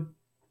drafted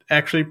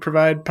actually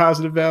provide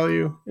positive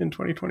value in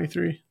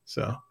 2023.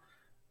 So,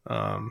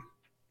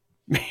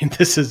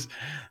 this is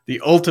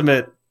the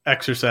ultimate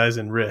exercise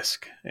in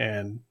risk,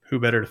 and who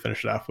better to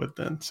finish it off with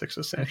than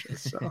Sixto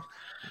Sanchez?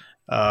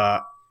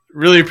 So,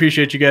 really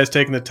appreciate you guys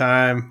taking the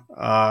time.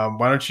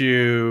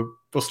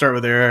 We'll start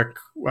with Eric.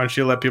 Why don't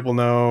you let people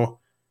know?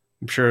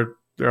 I'm sure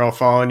they're all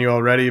following you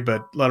already,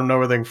 but let them know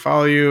where they can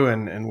follow you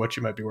and what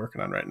you might be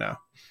working on right now.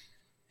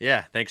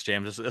 Yeah, thanks,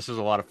 James. This was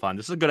a lot of fun.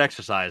 This is a good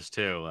exercise,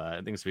 too. I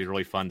think it's going to be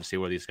really fun to see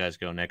where these guys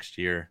go next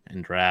year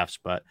in drafts.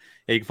 But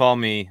you can follow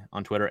me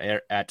on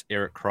Twitter at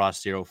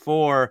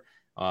EricCross04.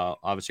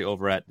 Obviously,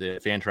 over at the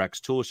Fantrax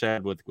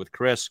Toolshed with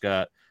Chris.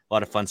 Got a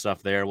lot of fun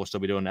stuff there. We'll still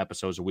be doing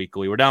episodes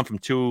weekly. We're down from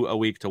 2 a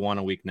week to 1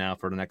 a week now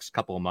for the next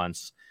couple of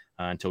months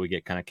until we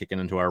get kind of kicking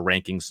into our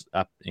rankings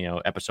up,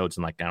 episodes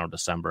in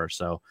December.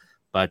 So,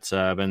 but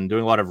I've been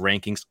doing a lot of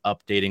rankings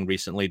updating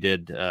recently.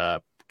 Did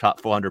top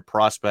 400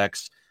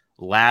 prospects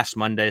last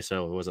Monday,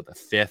 so was it the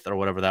 5th or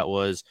whatever that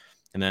was,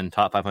 and then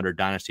top 500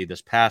 dynasty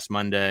this past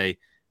Monday.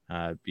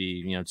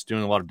 It's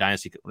doing a lot of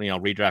dynasty,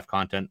 redraft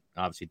content,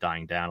 obviously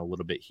dying down a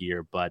little bit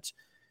here, but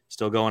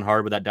still going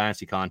hard with that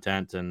dynasty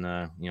content,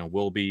 and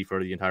will be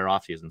for the entire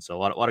offseason. So a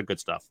lot of good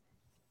stuff.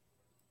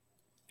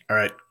 All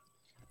right,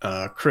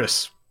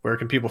 Chris, where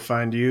can people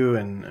find you,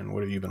 and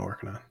what have you been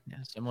working on?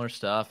 Yeah, similar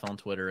stuff on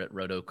Twitter at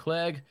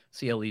RotoClegg,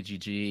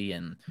 CLEGG,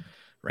 and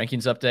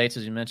rankings updates,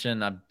 as you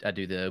mentioned. I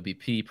do the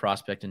OBP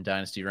prospect and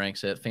dynasty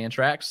ranks at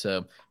Fantrax.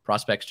 So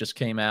prospects just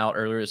came out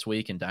earlier this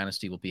week, and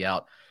dynasty will be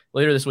out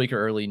later this week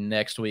or early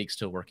next week.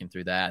 Still working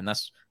through that, and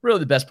that's really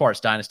the best part.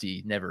 Is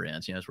dynasty never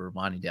ends. As we're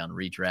winding down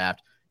redraft,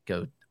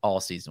 go all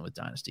season with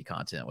dynasty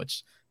content,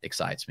 which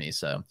excites me.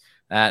 So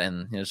that,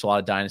 and there's a lot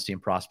of dynasty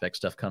and prospect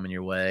stuff coming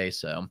your way.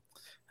 So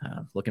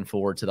looking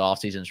forward to the off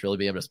season to really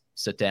be able to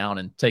sit down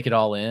and take it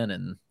all in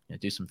and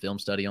do some film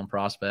study on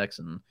prospects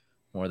and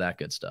more of that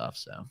good stuff.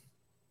 So.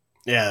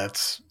 Yeah,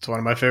 it's one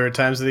of my favorite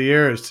times of the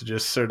year is to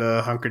just sort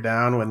of hunker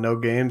down when no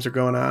games are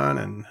going on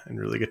and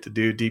really get to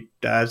do deep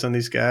dives on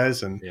these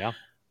guys. And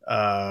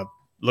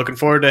looking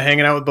forward to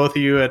hanging out with both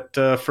of you at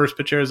First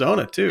Pitch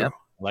Arizona too. Yep.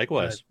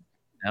 Likewise.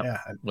 Yeah,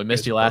 we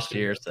missed you last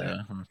year, so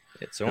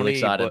it's only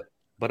excited.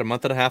 But a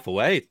month and a half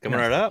away, coming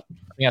right up.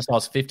 I think I saw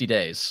it's 50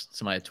 days.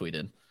 Somebody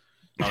tweeted.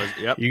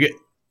 Yep.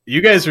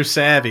 You guys are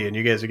savvy, and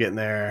you guys are getting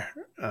there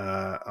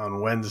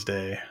on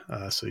Wednesday,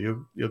 so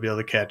you'll be able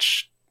to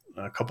catch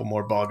a couple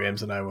more ball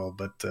games than I will,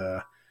 but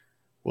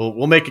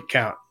we'll make it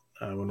count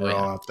when we're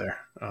all out there.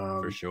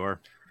 For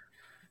sure.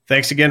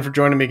 Thanks again for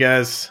joining me,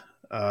 guys.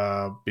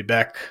 Be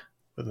back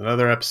with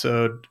another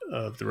episode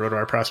of the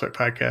RotoWire Prospect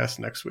Podcast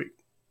next week.